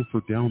available for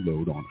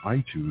download on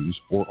iTunes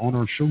or on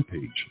our show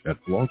page at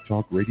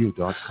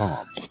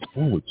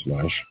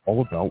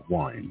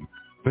blogtalkradio.com/allaboutwine.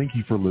 Thank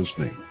you for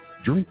listening.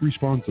 Drink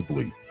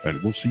responsibly,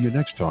 and we'll see you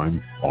next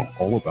time on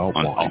All About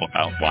Wine. All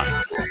About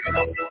Wine.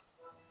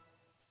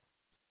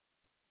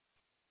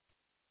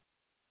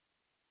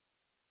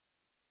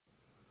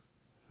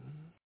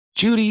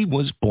 Judy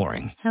was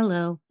boring.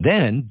 Hello.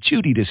 Then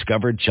Judy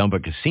discovered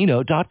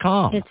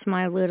ChumbaCasino.com. It's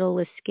my little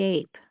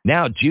escape.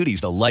 Now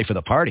Judy's the life of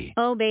the party.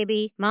 Oh,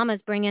 baby,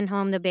 mama's bringing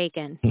home the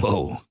bacon.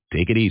 Whoa,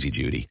 take it easy,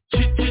 Judy.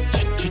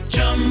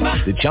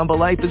 The Chumba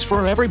life is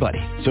for everybody.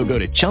 So go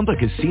to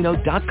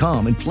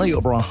ChumbaCasino.com and play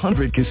over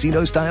 100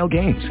 casino-style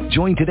games.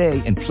 Join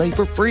today and play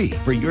for free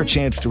for your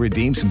chance to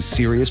redeem some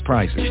serious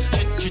prizes.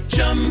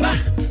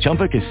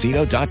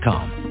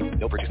 ChumbaCasino.com.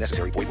 No purchase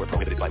necessary. Void where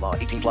prohibited by law.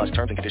 18+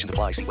 terms and conditions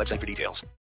apply. See website for details.